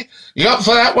Rosemary. You up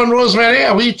for that one, Rosemary?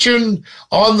 A wee tune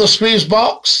on the squeeze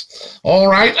box? All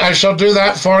right, I shall do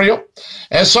that for you.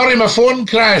 Sorry, my phone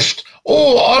crashed.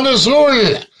 Oh, on his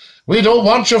own. We don't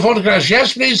want your phone to crash.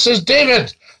 Yes, please, says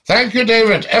David. Thank you,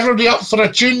 David. Everybody up for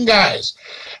a tune, guys.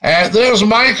 There's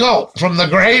Michael from the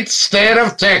great state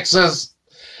of Texas.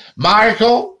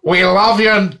 Michael, we love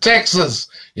you in Texas.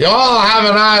 You all have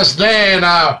a nice day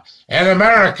now in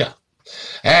America.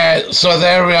 So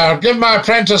there we are. Give my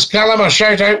apprentice Callum a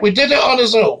shout out. We did it on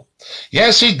his own.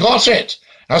 Yes, he got it.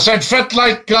 I said, fit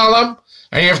like Callum,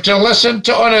 and you have to listen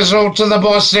to on his own to the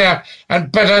boss there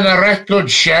and put in a record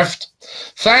shift.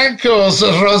 Thank you,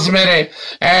 says Rosemary.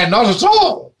 Not at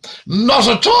all. Not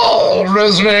at all,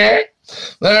 Rosemary.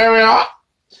 There we are.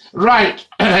 Right.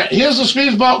 Here's the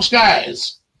squeeze box,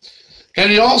 guys. Can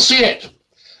you all see it?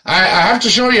 I have to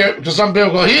show you, because some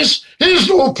people go, he's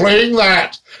no playing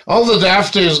that. All the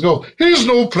dafties go, he's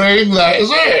no playing that, is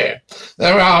he?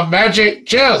 There we are, magic.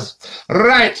 Cheers.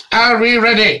 Right, are we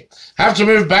ready? Have to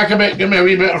move back a bit, give me a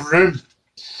wee bit of room.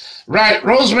 Right,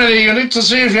 Rosemary, you need to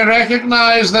see if you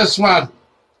recognise this one.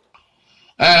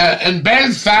 In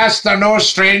Belfast, they're no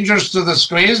strangers to the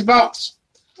squeeze box.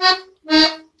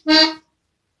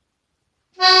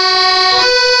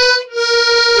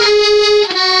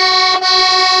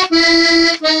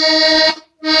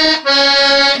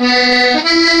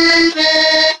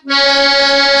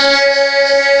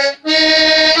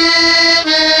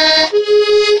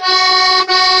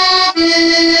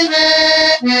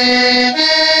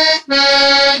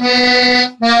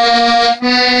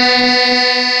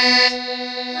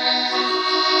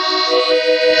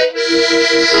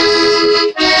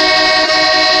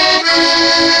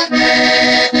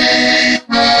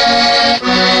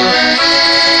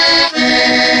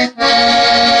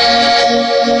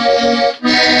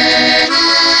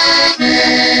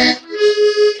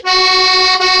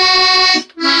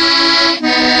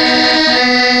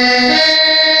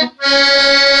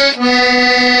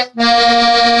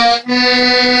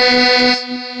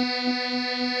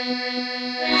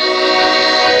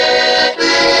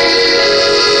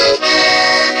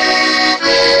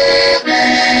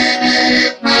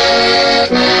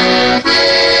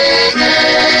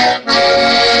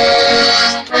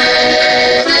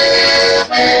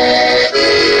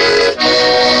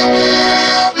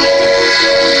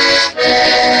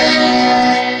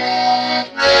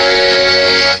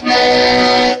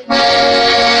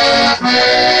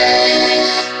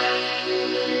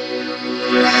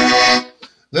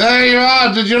 There you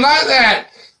are. Did you like that?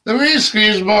 The wee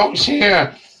squeeze box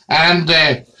here. And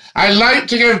I like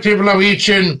to give people a wee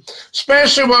tune.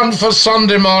 Special one for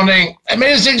Sunday morning.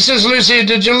 Amazing, says Lucy.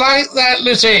 Did you like that,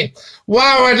 Lucy?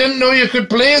 Wow, I didn't know you could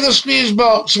play the squeeze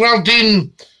box. Well,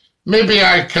 Dean, maybe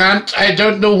I can't. I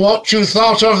don't know what you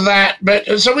thought of that, but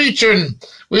it's a wee tune.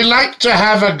 We like to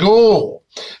have a go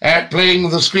at playing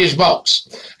the squeeze box.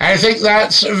 I think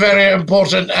that's very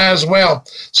important as well.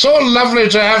 So lovely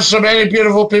to have so many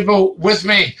beautiful people with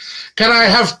me. Can I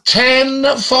have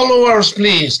 10 followers,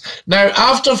 please? Now,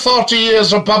 after 40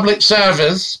 years of public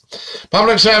service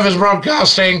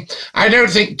broadcasting, I don't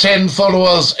think 10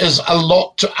 followers is a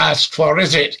lot to ask for,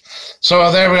 is it? So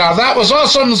there we are. That was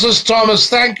awesome, says Thomas.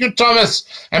 Thank you, Thomas.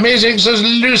 Amazing, says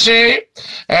Lucy.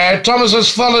 Thomas has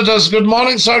followed us. Good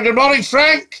morning, sir. Good morning,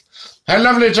 Frank. How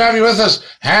lovely to have you with us.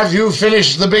 Have you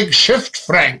finished the big shift,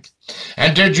 Frank?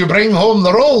 And did you bring home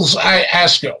the rolls, I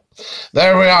ask you?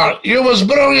 There we are. You was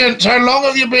brilliant. How long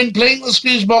have you been playing the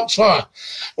squeeze box for?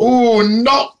 Oh,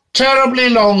 not terribly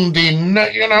long, Dean.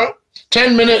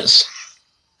 10 minutes.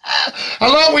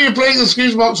 How long were you playing the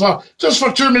squeeze box for? Just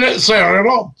for 2 minutes there,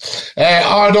 oh,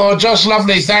 no, just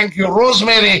lovely. Thank you.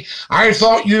 Rosemary, I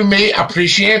thought you may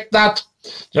appreciate that. Do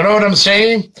you know what I'm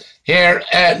saying? Here.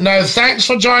 Now, thanks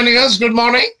for joining us. Good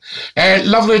morning.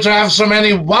 Lovely to have so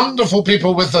many wonderful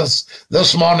people with us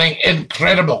this morning.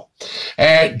 Incredible.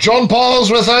 John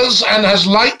Paul's with us and has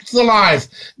liked the live.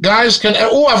 Guys,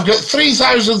 I've got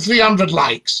 3,300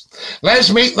 likes.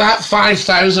 Let's make that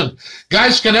 5,000.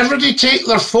 Guys, can everybody take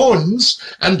their phones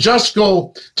and just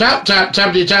go tap, tap,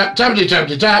 tappity, tap, tappity,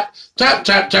 tappity, tap, tap,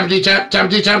 tap, tappity, tap,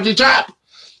 tappity, tappity, tap.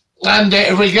 And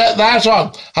if we get that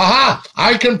on,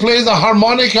 I can play the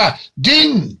harmonica.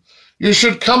 Dean, you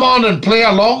should come on and play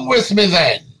along with me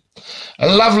then.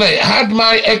 Lovely. Had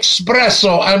my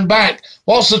espresso. I'm back.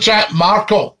 What's the chat,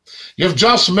 Marco? You've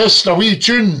just missed a wee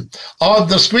tune on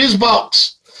the squeeze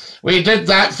box. We did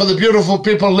that for the beautiful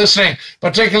people listening,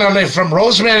 particularly from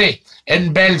Rosemary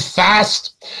in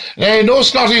Belfast. No,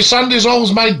 Scotty, Sunday's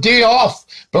always my day off,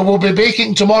 but we'll be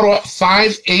baking tomorrow at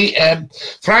 5 a.m.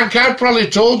 Frank, I probably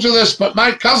told you this, but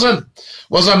my cousin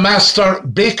was a master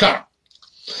baker.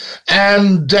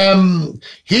 And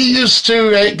he used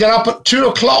to get up at 2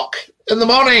 o'clock in the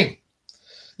morning.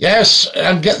 Yes,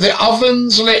 and get the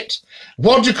ovens lit.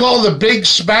 What do you call the big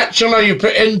spatula you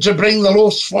put in to bring the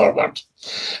loaves forward?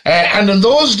 And in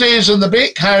those days in the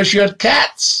bakehouse, you had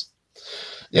cats.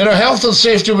 Health and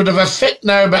safety would have a fit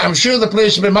now, but I'm sure the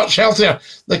place would be much healthier.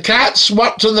 The cats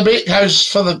worked in the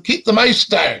bakehouse keep the mice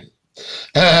down.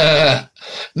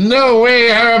 No way.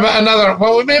 How about another?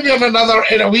 Well, we maybe have another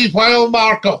in a wee while,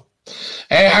 Marco.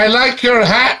 I like your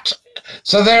hat.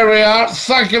 So there we are.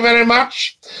 Thank you very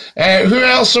much. Who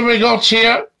else have we got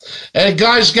here?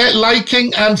 Guys, get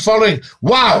liking and following.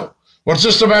 Wow, we're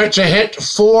just about to hit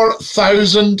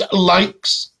 4,000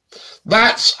 likes.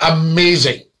 That's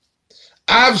amazing.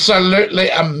 Absolutely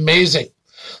amazing.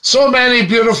 So many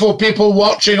beautiful people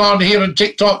watching on here on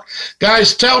TikTok.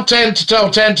 Guys, tell 10 to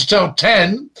tell 10 to tell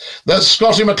 10 that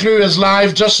Scottie McClue is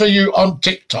live just for you on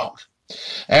TikTok.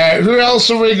 Who else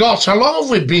have we got? How long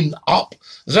have we been up?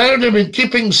 Has anybody been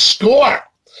keeping score?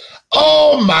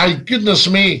 Oh, my goodness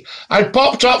me. I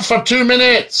popped up for 2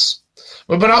 minutes.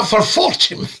 We've been up for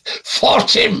 40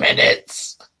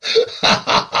 minutes.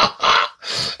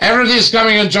 Everybody's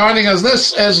coming and joining us.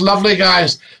 This is lovely,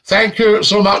 guys. Thank you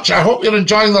so much. I hope you're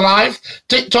enjoying the live.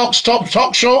 TikTok's Top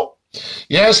Talk Show.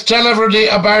 Yes, tell everybody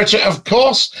about it, of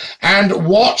course, and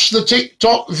watch the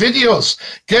TikTok videos.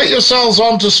 Get yourselves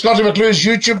onto Scottie McClue's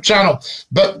YouTube channel,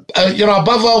 but,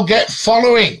 above all, get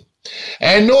following.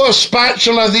 No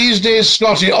spatula these days,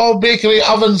 Scottie. All bakery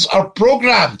ovens are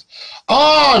programmed.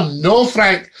 Oh, no,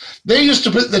 Frank. They used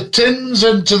to put the tins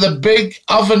into the big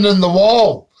oven in the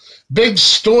wall, big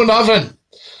stone oven,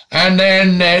 and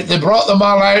then they brought them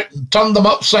all out and turned them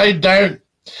upside down.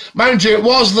 Mind you, it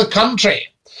was the country.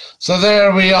 So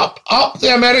there we up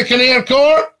the American Air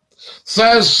Corps,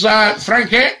 says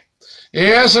Frankie.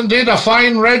 Yes, indeed, a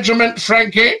fine regiment,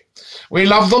 Frankie. We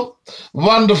love them.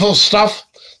 Wonderful stuff.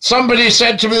 Somebody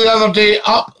said to me the other day,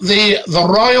 up the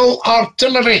Royal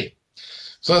Artillery.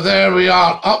 So there we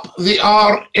are, up the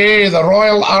RA, the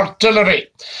Royal Artillery.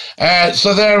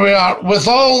 So there we are, with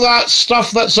all that stuff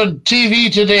that's on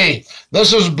TV today.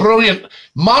 This is brilliant.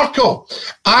 Marco,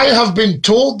 I have been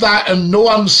told that in no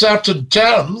uncertain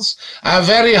terms, at a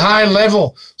very high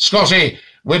level. Scottie,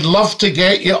 we'd love to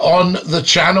get you on the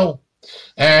channel.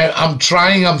 I'm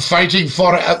fighting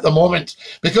for it at the moment,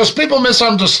 because people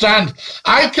misunderstand.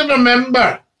 I can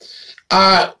remember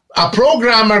a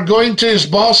programmer going to his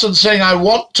boss and saying, I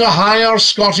want to hire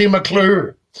Scottie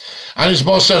McClue. And his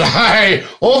boss said, "Aye,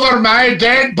 over my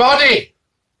dead body."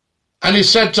 And he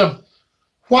said to him,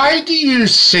 "Why do you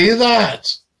say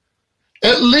that?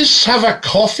 At least have a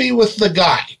coffee with the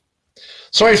guy."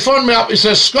 So he phoned me up. He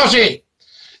says, "Scotty,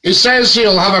 he says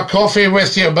he'll have a coffee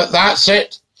with you, but that's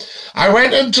it." I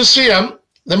went in to see him.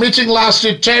 The meeting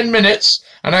lasted 10 minutes,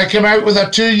 and I came out with a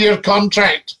 2-year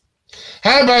contract.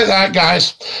 How about that,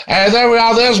 guys? There we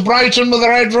are. There's Brighton with the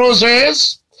red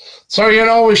roses. So, you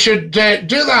know, we should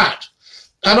do that.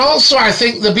 And also, I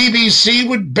think the BBC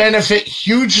would benefit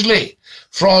hugely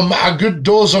from a good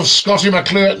dose of Scottie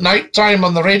McClue at night time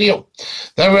on the radio.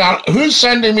 There we are. Who's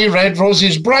sending me red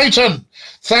roses? Brighton.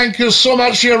 Thank you so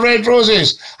much for your red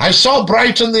roses. I saw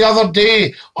Brighton the other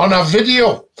day on a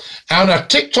video, on a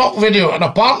TikTok video, and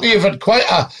apparently you've had quite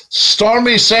a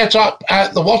stormy setup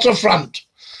at the waterfront.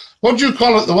 What do you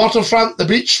call it? The waterfront, the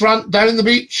beachfront, down the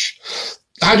beach?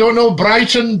 I don't know,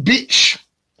 Brighton Beach.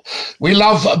 We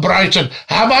love Brighton.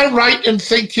 Am I right in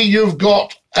thinking you've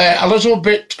got a little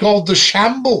bit called the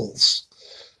Shambles,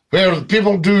 where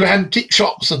people do antique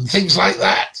shops and things like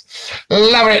that?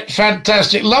 Love it.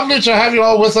 Fantastic. Lovely to have you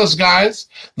all with us, guys.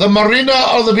 The marina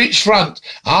or the beachfront?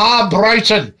 Ah,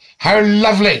 Brighton. How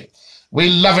lovely. We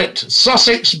love it.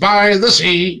 Sussex by the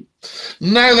sea.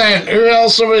 Now then, who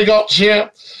else have we got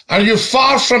here? Are you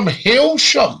far from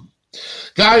Hailsham?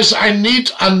 Guys, I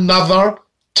need another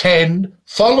 10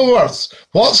 followers.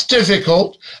 What's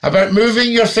difficult about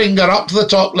moving your finger up to the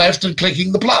top left and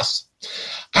clicking the plus?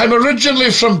 I'm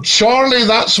originally from Chorley.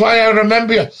 That's why I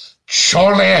remember you.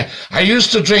 Chorley. I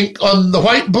used to drink on the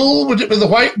White Bull. Would it be the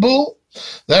White Bull?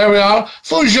 There we are.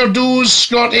 Fo's your doos,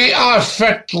 Scotty. Ah,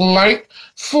 fit like.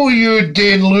 Fo you,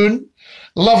 Dane Loon.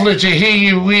 Lovely to hear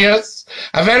you with.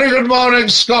 A very good morning,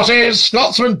 Scotty,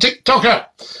 Scotsman TikToker.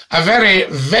 A very,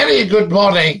 very good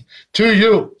morning to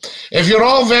you. If you're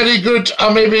all very good,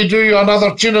 I'll maybe do you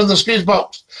another tune in the squeeze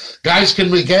box. Guys, can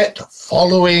we get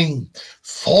following?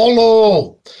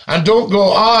 Follow. And don't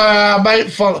go, I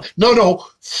might follow. No,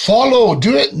 follow.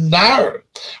 Do it now.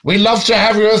 We love to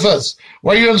have you with us.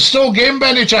 Were you in Still Game by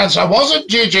any chance? I wasn't,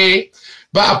 JJ.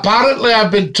 But apparently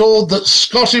I've been told that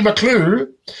Scottie McClue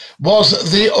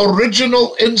was the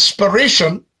original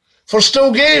inspiration for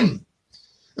Still Game.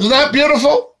 Isn't that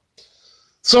beautiful?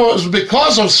 So it was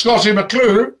because of Scottie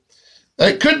McClue,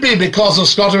 it could be because of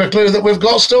Scottie McClue that we've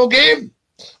got Still Game.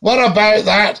 What about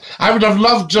that? I would have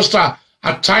loved just a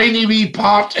tiny wee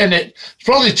part in it. It's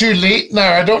probably too late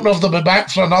now. I don't know if they'll be back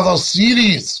for another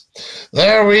series.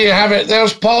 There we have it.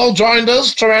 There's Paul joined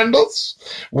us. Tremendous.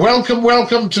 Welcome,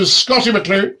 welcome to Scottie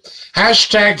McClue.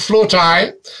 Hashtag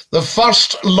FloatEye, the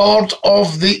first lord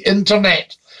of the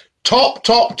internet. Top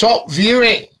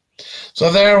viewing.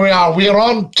 So there we are. We are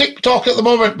on TikTok at the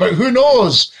moment, but who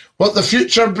knows what the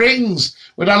future brings.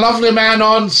 With a lovely man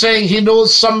on saying he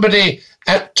knows somebody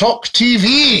at Talk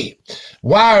TV.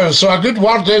 Wow, so a good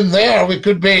word in there. We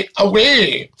could be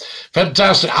away.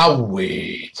 Fantastic.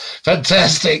 Away.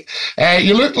 Fantastic.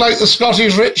 You look like the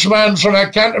Scottish rich man from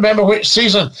I can't remember which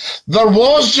season. There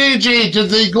was, JJ, did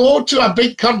they go to a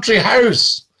big country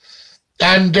house?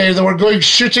 And they were going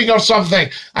shooting or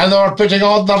something, and they were putting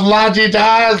on their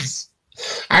laddie-dads.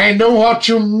 I know what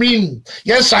you mean.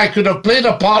 Yes, I could have played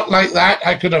a part like that.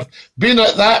 I could have been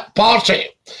at that party.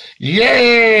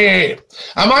 Yay!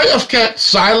 I might have kept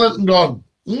silent and gone,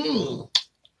 no.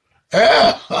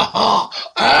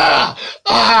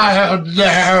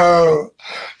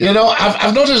 You know,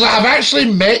 I've noticed that I've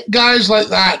actually met guys like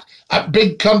that at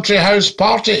big country house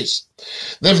parties.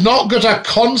 They've not got a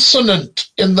consonant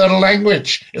in their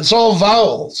language. It's all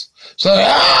vowels. So, you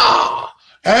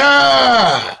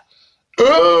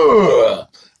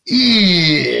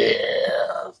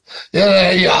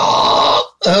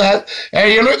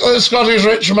look like the Scottish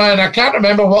rich man. I can't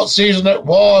remember what season it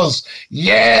was.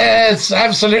 Yes,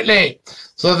 absolutely.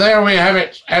 So there we have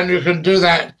it, and you can do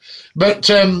that. But,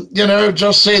 you know,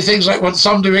 just say things like when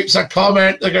somebody makes a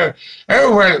comment, they go,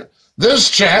 oh, well, this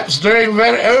chap's doing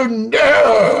very, oh,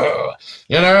 no.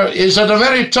 You know, he's had a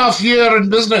very tough year in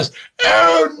business.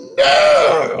 Oh,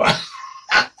 no.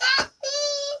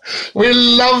 We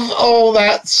love all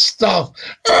that stuff.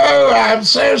 Oh, I'm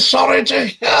so sorry to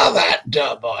hear that,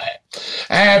 dear boy.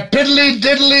 Piddly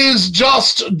Diddly's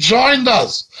just joined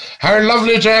us. How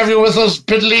lovely to have you with us,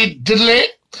 Piddly Diddly.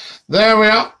 There we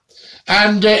are.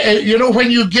 And, you know, when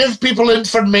you give people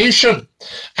information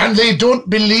and they don't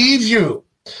believe you,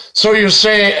 so you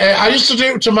say, I used to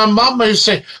do it to my mum. I used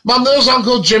to say, Mum, there's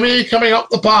Uncle Jimmy coming up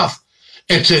the path.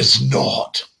 It is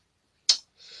not.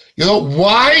 You know,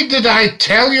 why did I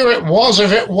tell you it was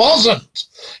if it wasn't?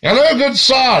 Hello, good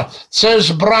sir, says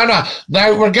Branna.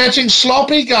 Now, we're getting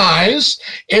sloppy, guys.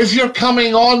 If you're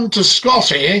coming on to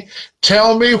Scotty,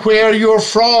 tell me where you're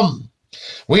from.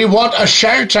 We want a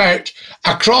shout-out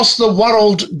across the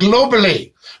world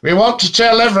globally. We want to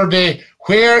tell everybody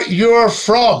where you're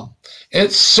from.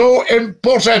 It's so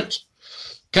important.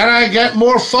 Can I get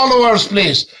more followers,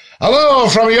 please? Hello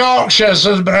from Yorkshire,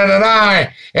 says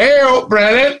Brennan. Hey up,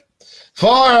 Brennan.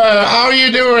 How are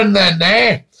you doing then,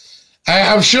 eh?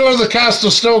 I'm sure the cast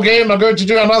of Still Game are going to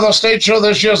do another stage show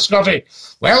this year, Scotty.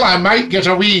 Well, I might get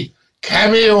a wee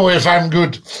cameo if I'm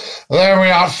good. There we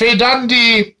are. Faye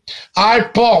Dundee. Aye,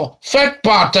 Paul. Fit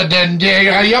part of Dundee.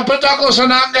 Are you up at Douglas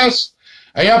and Angus?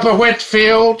 Are you up at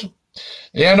Whitfield?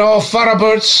 You know,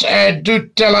 Faraboots, do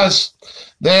tell us.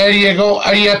 There you go.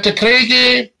 Are you at the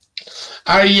Craigie?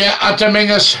 Are you at the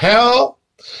Mingus Hill?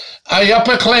 Are you up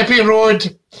at Cleppy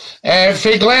Road?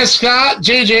 For Glasgow,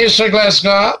 JJ's for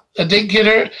Glasgow, a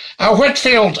Dinkier,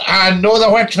 Whitfield. I know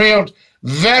the Whitfield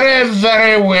very,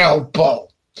 very well,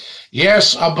 Paul.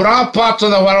 Yes, a bra part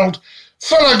of the world,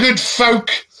 full of good folk.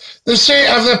 They say,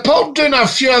 have they pulled down a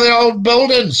few of the old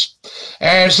buildings?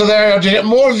 So there, to get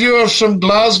more viewers from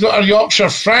Glasgow or Yorkshire,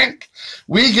 Frank,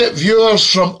 we get viewers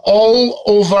from all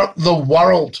over the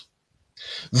world.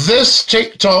 This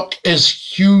TikTok is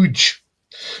huge.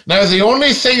 Now, the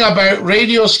only thing about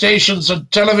radio stations and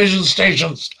television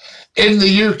stations in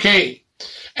the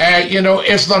UK, you know,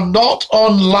 if they're not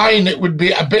online, it would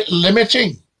be a bit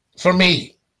limiting for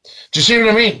me. Do you see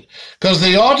what I mean? Because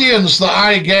the audience that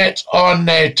I get on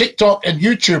TikTok and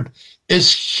YouTube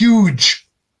is huge.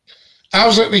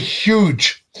 Absolutely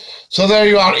huge. So there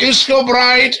you are. Isco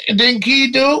Bride, Dinky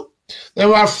Do. There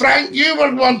were Frank, you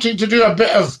were wanting to do a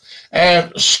bit of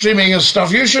streaming and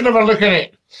stuff. You should have a look at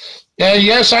it.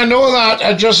 Yes, I know that.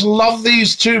 I just love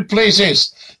these two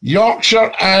places,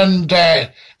 Yorkshire and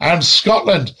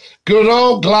Scotland. Good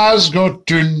old Glasgow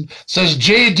tune, says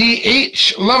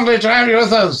JDH. Lovely to have you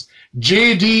with us,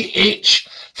 JDH.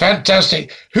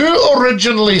 Fantastic. Who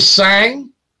originally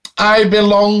sang I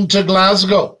Belong to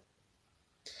Glasgow?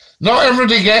 Not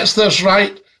everybody gets this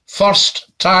right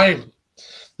first time.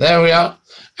 There we are.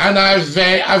 And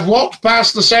I've walked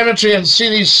past the cemetery and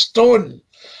seen his stone.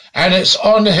 And it's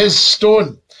on his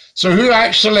stone. So who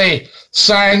actually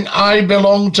sang I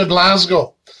Belong to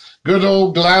Glasgow? Good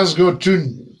old Glasgow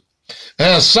tune.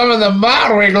 Some of them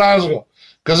matter with Glasgow,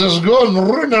 because it's going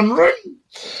run and run.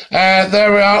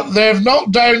 There we are. They've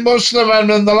knocked down most of them, and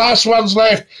then the last one's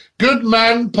left. Good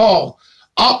man, Paul.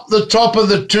 Up the top of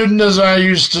the tune, as I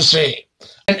used to say.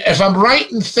 And if I'm right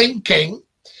in thinking,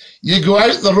 you go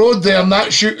out the road there and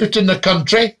that's you out in the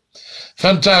country.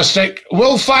 Fantastic.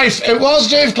 Will Fife. It was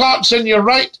Dave Clarkson, you're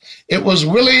right. It was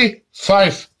Willie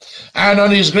Fife. And on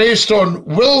his gravestone,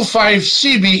 Will Fife,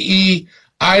 CBE,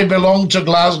 I belong to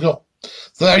Glasgow.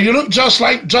 There, you look just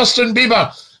like Justin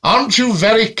Bieber. Aren't you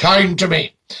very kind to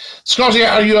me? Scotty,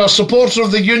 are you a supporter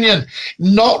of the Union?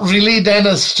 Not really,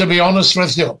 Dennis, to be honest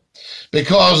with you.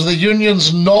 Because the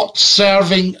Union's not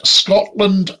serving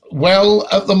Scotland well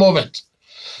at the moment.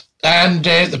 And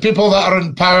the people that are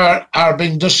in power are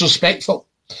being disrespectful.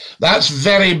 That's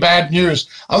very bad news.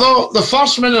 Although the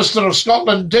First Minister of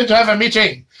Scotland did have a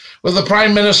meeting with the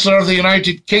Prime Minister of the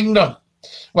United Kingdom.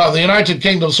 Well, the United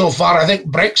Kingdom so far, I think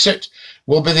Brexit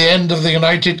will be the end of the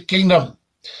United Kingdom.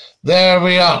 There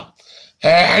we are.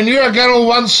 I knew a girl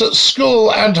once at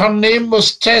school and her name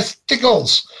was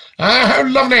Testicles. How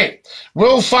lovely.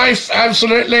 Will Fife,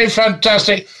 absolutely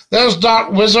fantastic. There's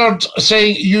Dark Wizard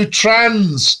saying, you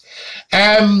trans.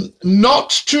 Not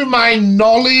to my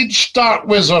knowledge, Dark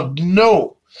Wizard,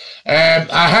 no.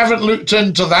 I haven't looked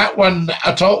into that one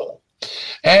at all.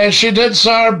 She did,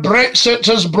 sir. Brexit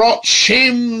has brought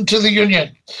shame to the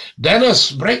Union.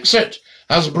 Dennis, Brexit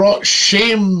has brought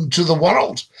shame to the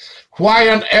world. Why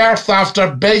on earth,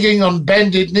 after begging on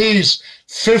bended knees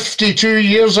 52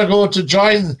 years ago to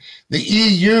join the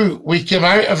EU, we came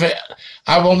out of it?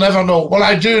 I will never know. Well,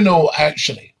 I do know,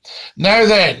 actually. Now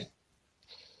then,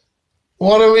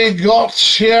 what have we got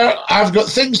here? I've got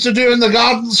things to do in the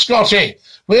garden, Scotty.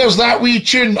 Where's that wee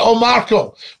tune? Oh,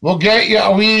 Marco, we'll get you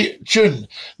a wee tune.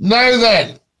 Now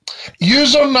then,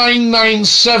 user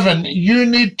 997, you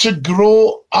need to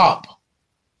grow up.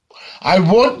 I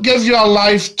won't give you a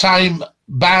lifetime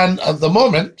ban at the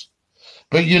moment,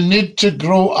 but you need to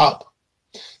grow up.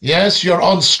 Yes, you're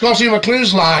on Scotty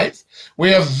McClue's Live. We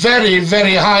have very,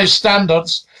 very high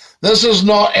standards. This is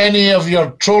not any of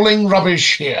your trolling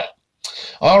rubbish here.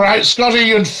 All right, Scotty,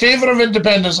 you in favour of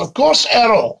independence? Of course,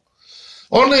 Errol.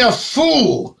 Only a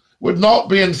fool would not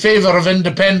be in favour of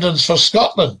independence for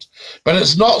Scotland. But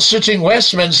it's not suiting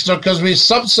Westminster because we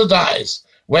subsidise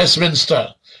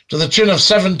Westminster, to the tune of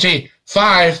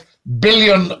 £75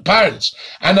 billion.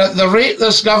 And at the rate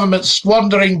this government's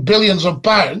squandering billions of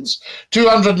pounds,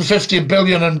 250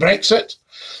 billion in Brexit,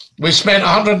 we spent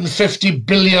 150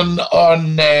 billion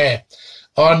on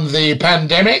the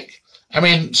pandemic. I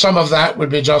mean, some of that would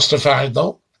be justified,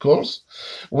 though, of course.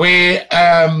 We,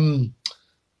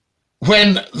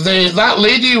 when that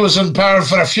lady was in power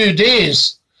for a few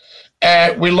days,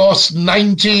 we lost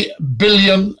 90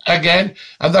 billion again,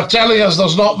 and they're telling us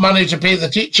there's not money to pay the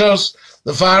teachers,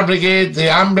 the fire brigade, the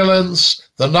ambulance,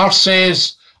 the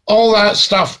nurses, all that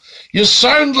stuff. You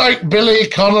sound like Billy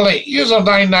Connolly. User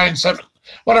 997.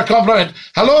 What a compliment.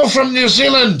 Hello from New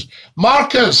Zealand.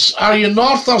 Marcus, are you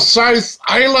North or South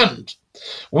Island?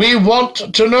 We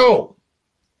want to know.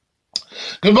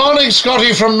 Good morning,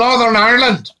 Scotty from Northern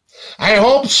Ireland. I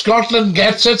hope Scotland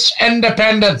gets its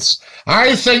independence.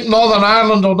 I think Northern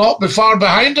Ireland will not be far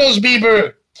behind us,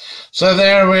 Beeboo. So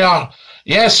there we are.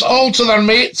 Yes, all to their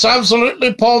mates,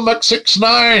 absolutely, Paul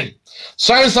Mc69.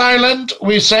 South Island,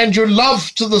 we send you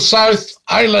love to the South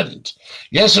Island.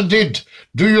 Yes, indeed.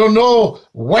 Do you know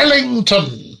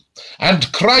Wellington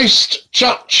and Christ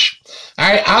Church?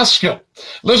 I ask you.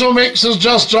 Little Mix has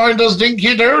just joined us.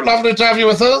 Dinky Doo, lovely to have you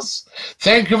with us.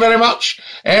 Thank you very much.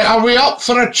 Are we up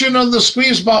for a tune on the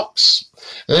squeeze box?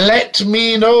 Let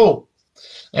me know.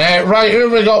 Right, who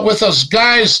we got with us?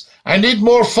 Guys, I need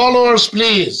more followers,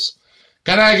 please.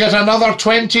 Can I get another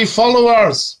 20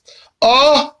 followers?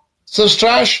 Oh, says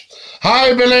Trash.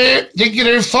 Hi, Billy. Dinky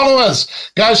Doo, follow us.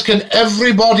 Guys, can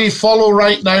everybody follow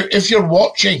right now? If you're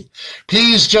watching,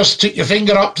 please just stick your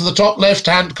finger up to the top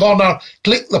left-hand corner,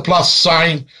 click the plus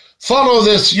sign, follow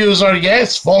this user.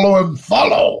 Yes, follow him,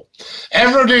 follow.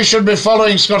 Everybody should be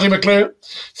following Scottie McClue.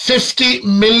 50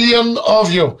 million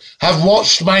of you have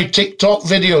watched my TikTok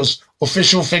videos,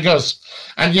 official figures.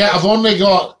 And yet I think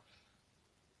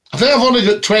I've only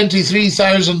got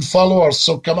 23,000 followers,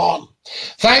 so come on.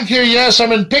 Thank you. Yes,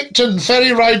 I'm in Picton,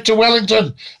 ferry ride to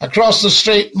Wellington, across the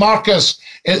strait. Marcus,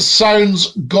 it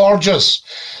sounds gorgeous.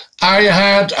 I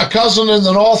had a cousin in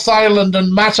the North Island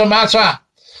in Matamata,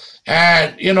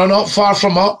 not far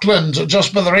from Auckland,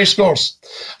 just by the racecourse.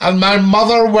 And my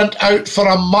mother went out for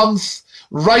a month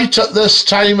right at this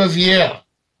time of year.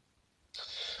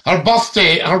 Her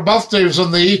birthday was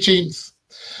on the 18th.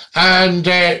 And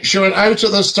she went out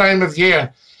at this time of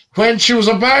year when she was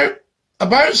about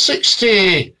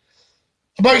 60.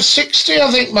 About 60,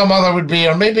 I think my mother would be,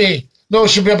 or maybe, no,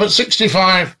 she'd be about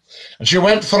 65. And she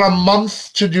went for a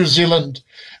month to New Zealand.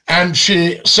 And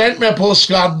she sent me a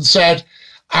postcard and said,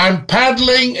 I'm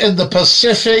paddling in the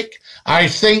Pacific. I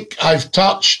think I've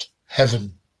touched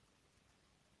heaven.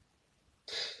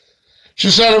 She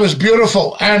said it was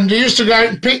beautiful. And they used to go out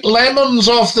and pick lemons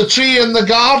off the tree in the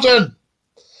garden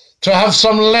to have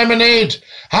some lemonade.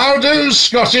 How do,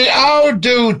 Scotty? How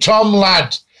do, Tom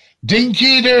lad?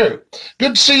 Dinky Doo.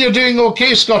 Good to see you're doing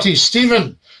okay, Scotty.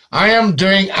 Stephen, I am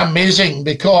doing amazing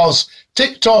because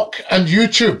TikTok and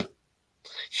YouTube,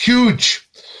 huge.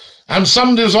 And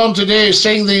somebody was on today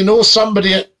saying they know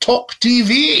somebody at Talk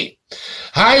TV.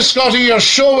 Hi, Scotty, your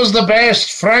show is the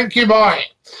best. Frankie boy.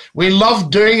 We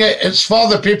love doing it. It's for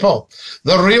the people.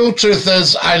 The real truth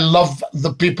is I love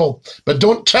the people. But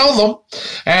don't tell them.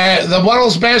 The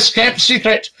world's best kept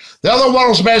secret. The other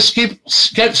world's best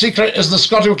kept secret is the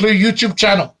Scottie McClue YouTube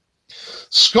channel.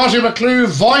 Scottie McClue,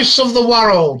 voice of the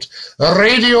world, a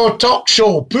radio talk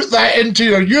show. Put that into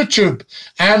your YouTube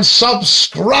and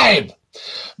subscribe.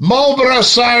 Marlborough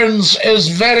sounds is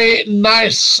very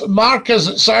nice. Marcus,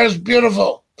 it sounds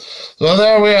beautiful. So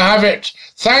there we have it.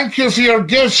 Thank you for your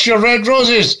gifts, your red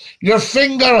roses, your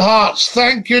finger hearts.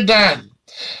 Thank you, Dan.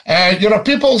 You're a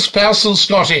people's person,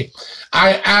 Scotty.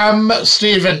 I am,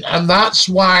 Stephen, and that's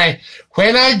why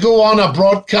when I go on a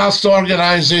broadcast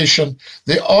organisation,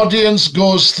 the audience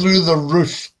goes through the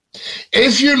roof.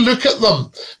 If you look at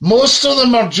them, most of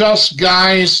them are just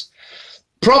guys,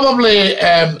 probably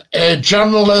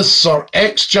journalists or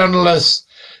ex-journalists,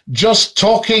 just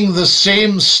talking the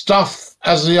same stuff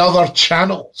as the other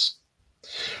channels.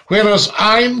 Whereas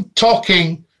I'm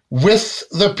talking with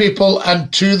the people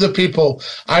and to the people.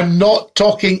 I'm not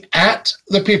talking at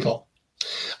the people.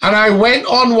 And I went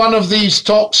on one of these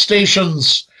talk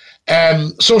stations'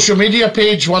 social media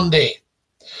page one day,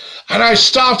 and I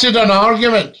started an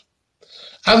argument.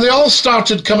 And they all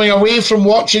started coming away from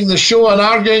watching the show and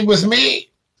arguing with me.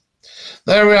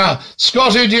 There we are.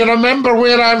 Scotty, do you remember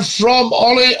where I'm from,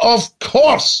 Ollie? Of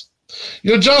course.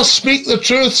 You just speak the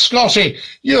truth, Scotty.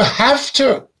 You have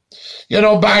to.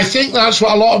 But I think that's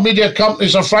what a lot of media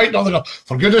companies are frightened of. They go,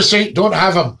 for goodness sake, don't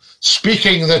have him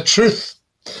speaking the truth.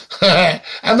 And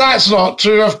that's not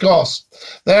true, of course.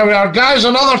 There we are. Guys,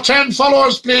 another 10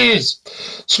 followers, please.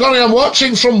 Scotty, I'm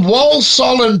watching from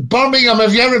Walsall in Birmingham.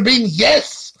 Have you ever been?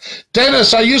 Yes.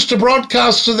 Dennis, I used to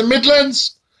broadcast to the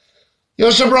Midlands.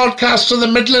 Used to broadcast to the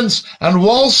Midlands, and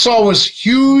Walsall was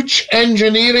huge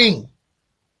engineering.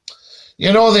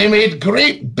 You know, they made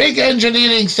great big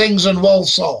engineering things in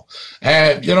Walsall.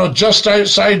 You know, just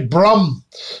outside Brum.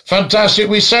 Fantastic.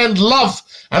 We send love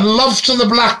and love to the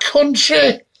Black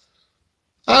Country.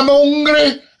 I'm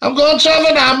hungry. I'm going to have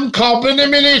an ham cob in a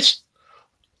minute.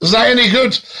 Is that any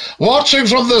good? Watching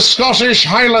from the Scottish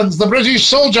Highlands, the British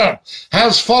soldier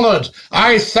has followed.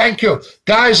 I thank you.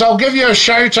 Guys, I'll give you a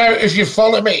shout out if you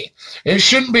follow me. It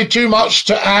shouldn't be too much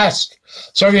to ask.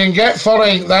 So if you can get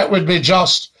following, that would be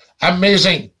just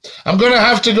amazing. I'm going to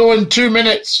have to go in 2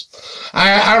 minutes.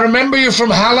 I remember you from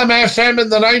Hallam FM in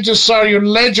the 90s, sir. You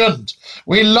legend.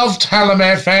 We loved Hallam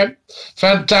FM.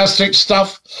 Fantastic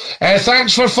stuff.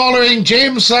 Thanks for following.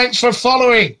 James, thanks for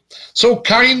following. So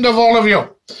kind of all of you.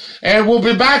 We'll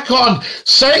be back on.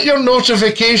 Set your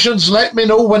notifications. Let me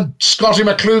know when Scottie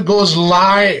McClue goes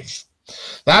live.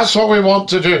 That's what we want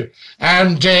to do.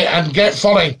 And get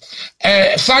following.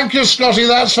 Thank you, Scotty.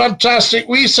 That's fantastic.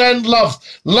 We send love.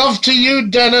 Love to you,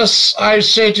 Dennis, I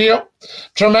say to you.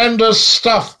 Tremendous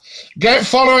stuff. Get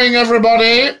following,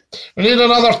 everybody. We need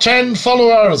another 10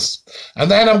 followers.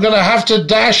 And then I'm going to have to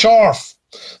dash off.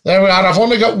 There we are. I've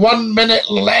only got 1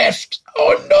 minute left.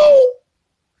 Oh, no.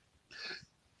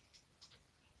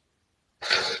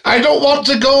 I don't want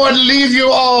to go and leave you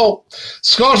all.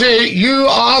 Scotty, you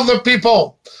are the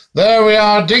people. There we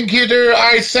are. Dinky Doo,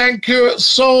 I thank you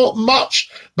so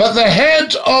much. But the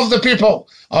head of the people,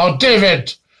 oh,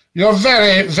 David, you're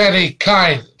very, very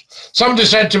kind. Somebody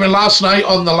said to me last night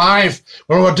on the live,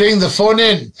 where we're doing the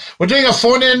phone-in. We're doing a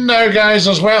phone-in now, guys,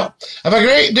 as well. Have a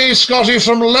great day, Scotty,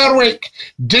 from Lerwick.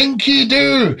 Dinky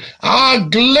Doo. Ah,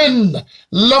 Glyn.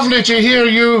 Lovely to hear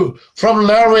you from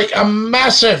Lerwick. A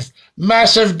massive,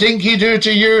 massive dinky doo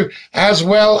to you as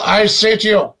well, I say to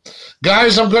you.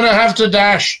 Guys, I'm going to have to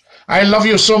dash. I love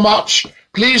you so much.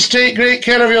 Please take great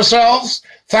care of yourselves.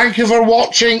 Thank you for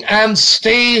watching and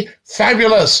stay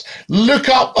fabulous. Look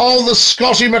up all the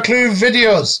Scottie McClue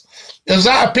videos. Is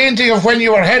that a painting of when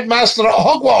you were headmaster at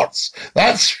Hogwarts?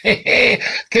 That's,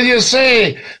 can you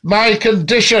say, my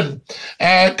condition,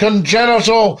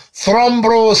 congenital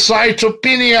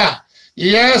thrombocytopenia?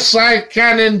 Yes, I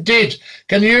can indeed.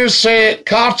 Can you say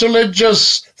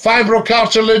cartilaginous,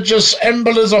 fibrocartilaginous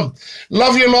embolism?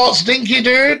 Love you lots, Dinky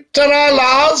Dude. Ta-ra,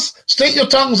 Lars. Stick your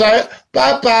tongues out.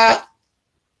 Bye-bye.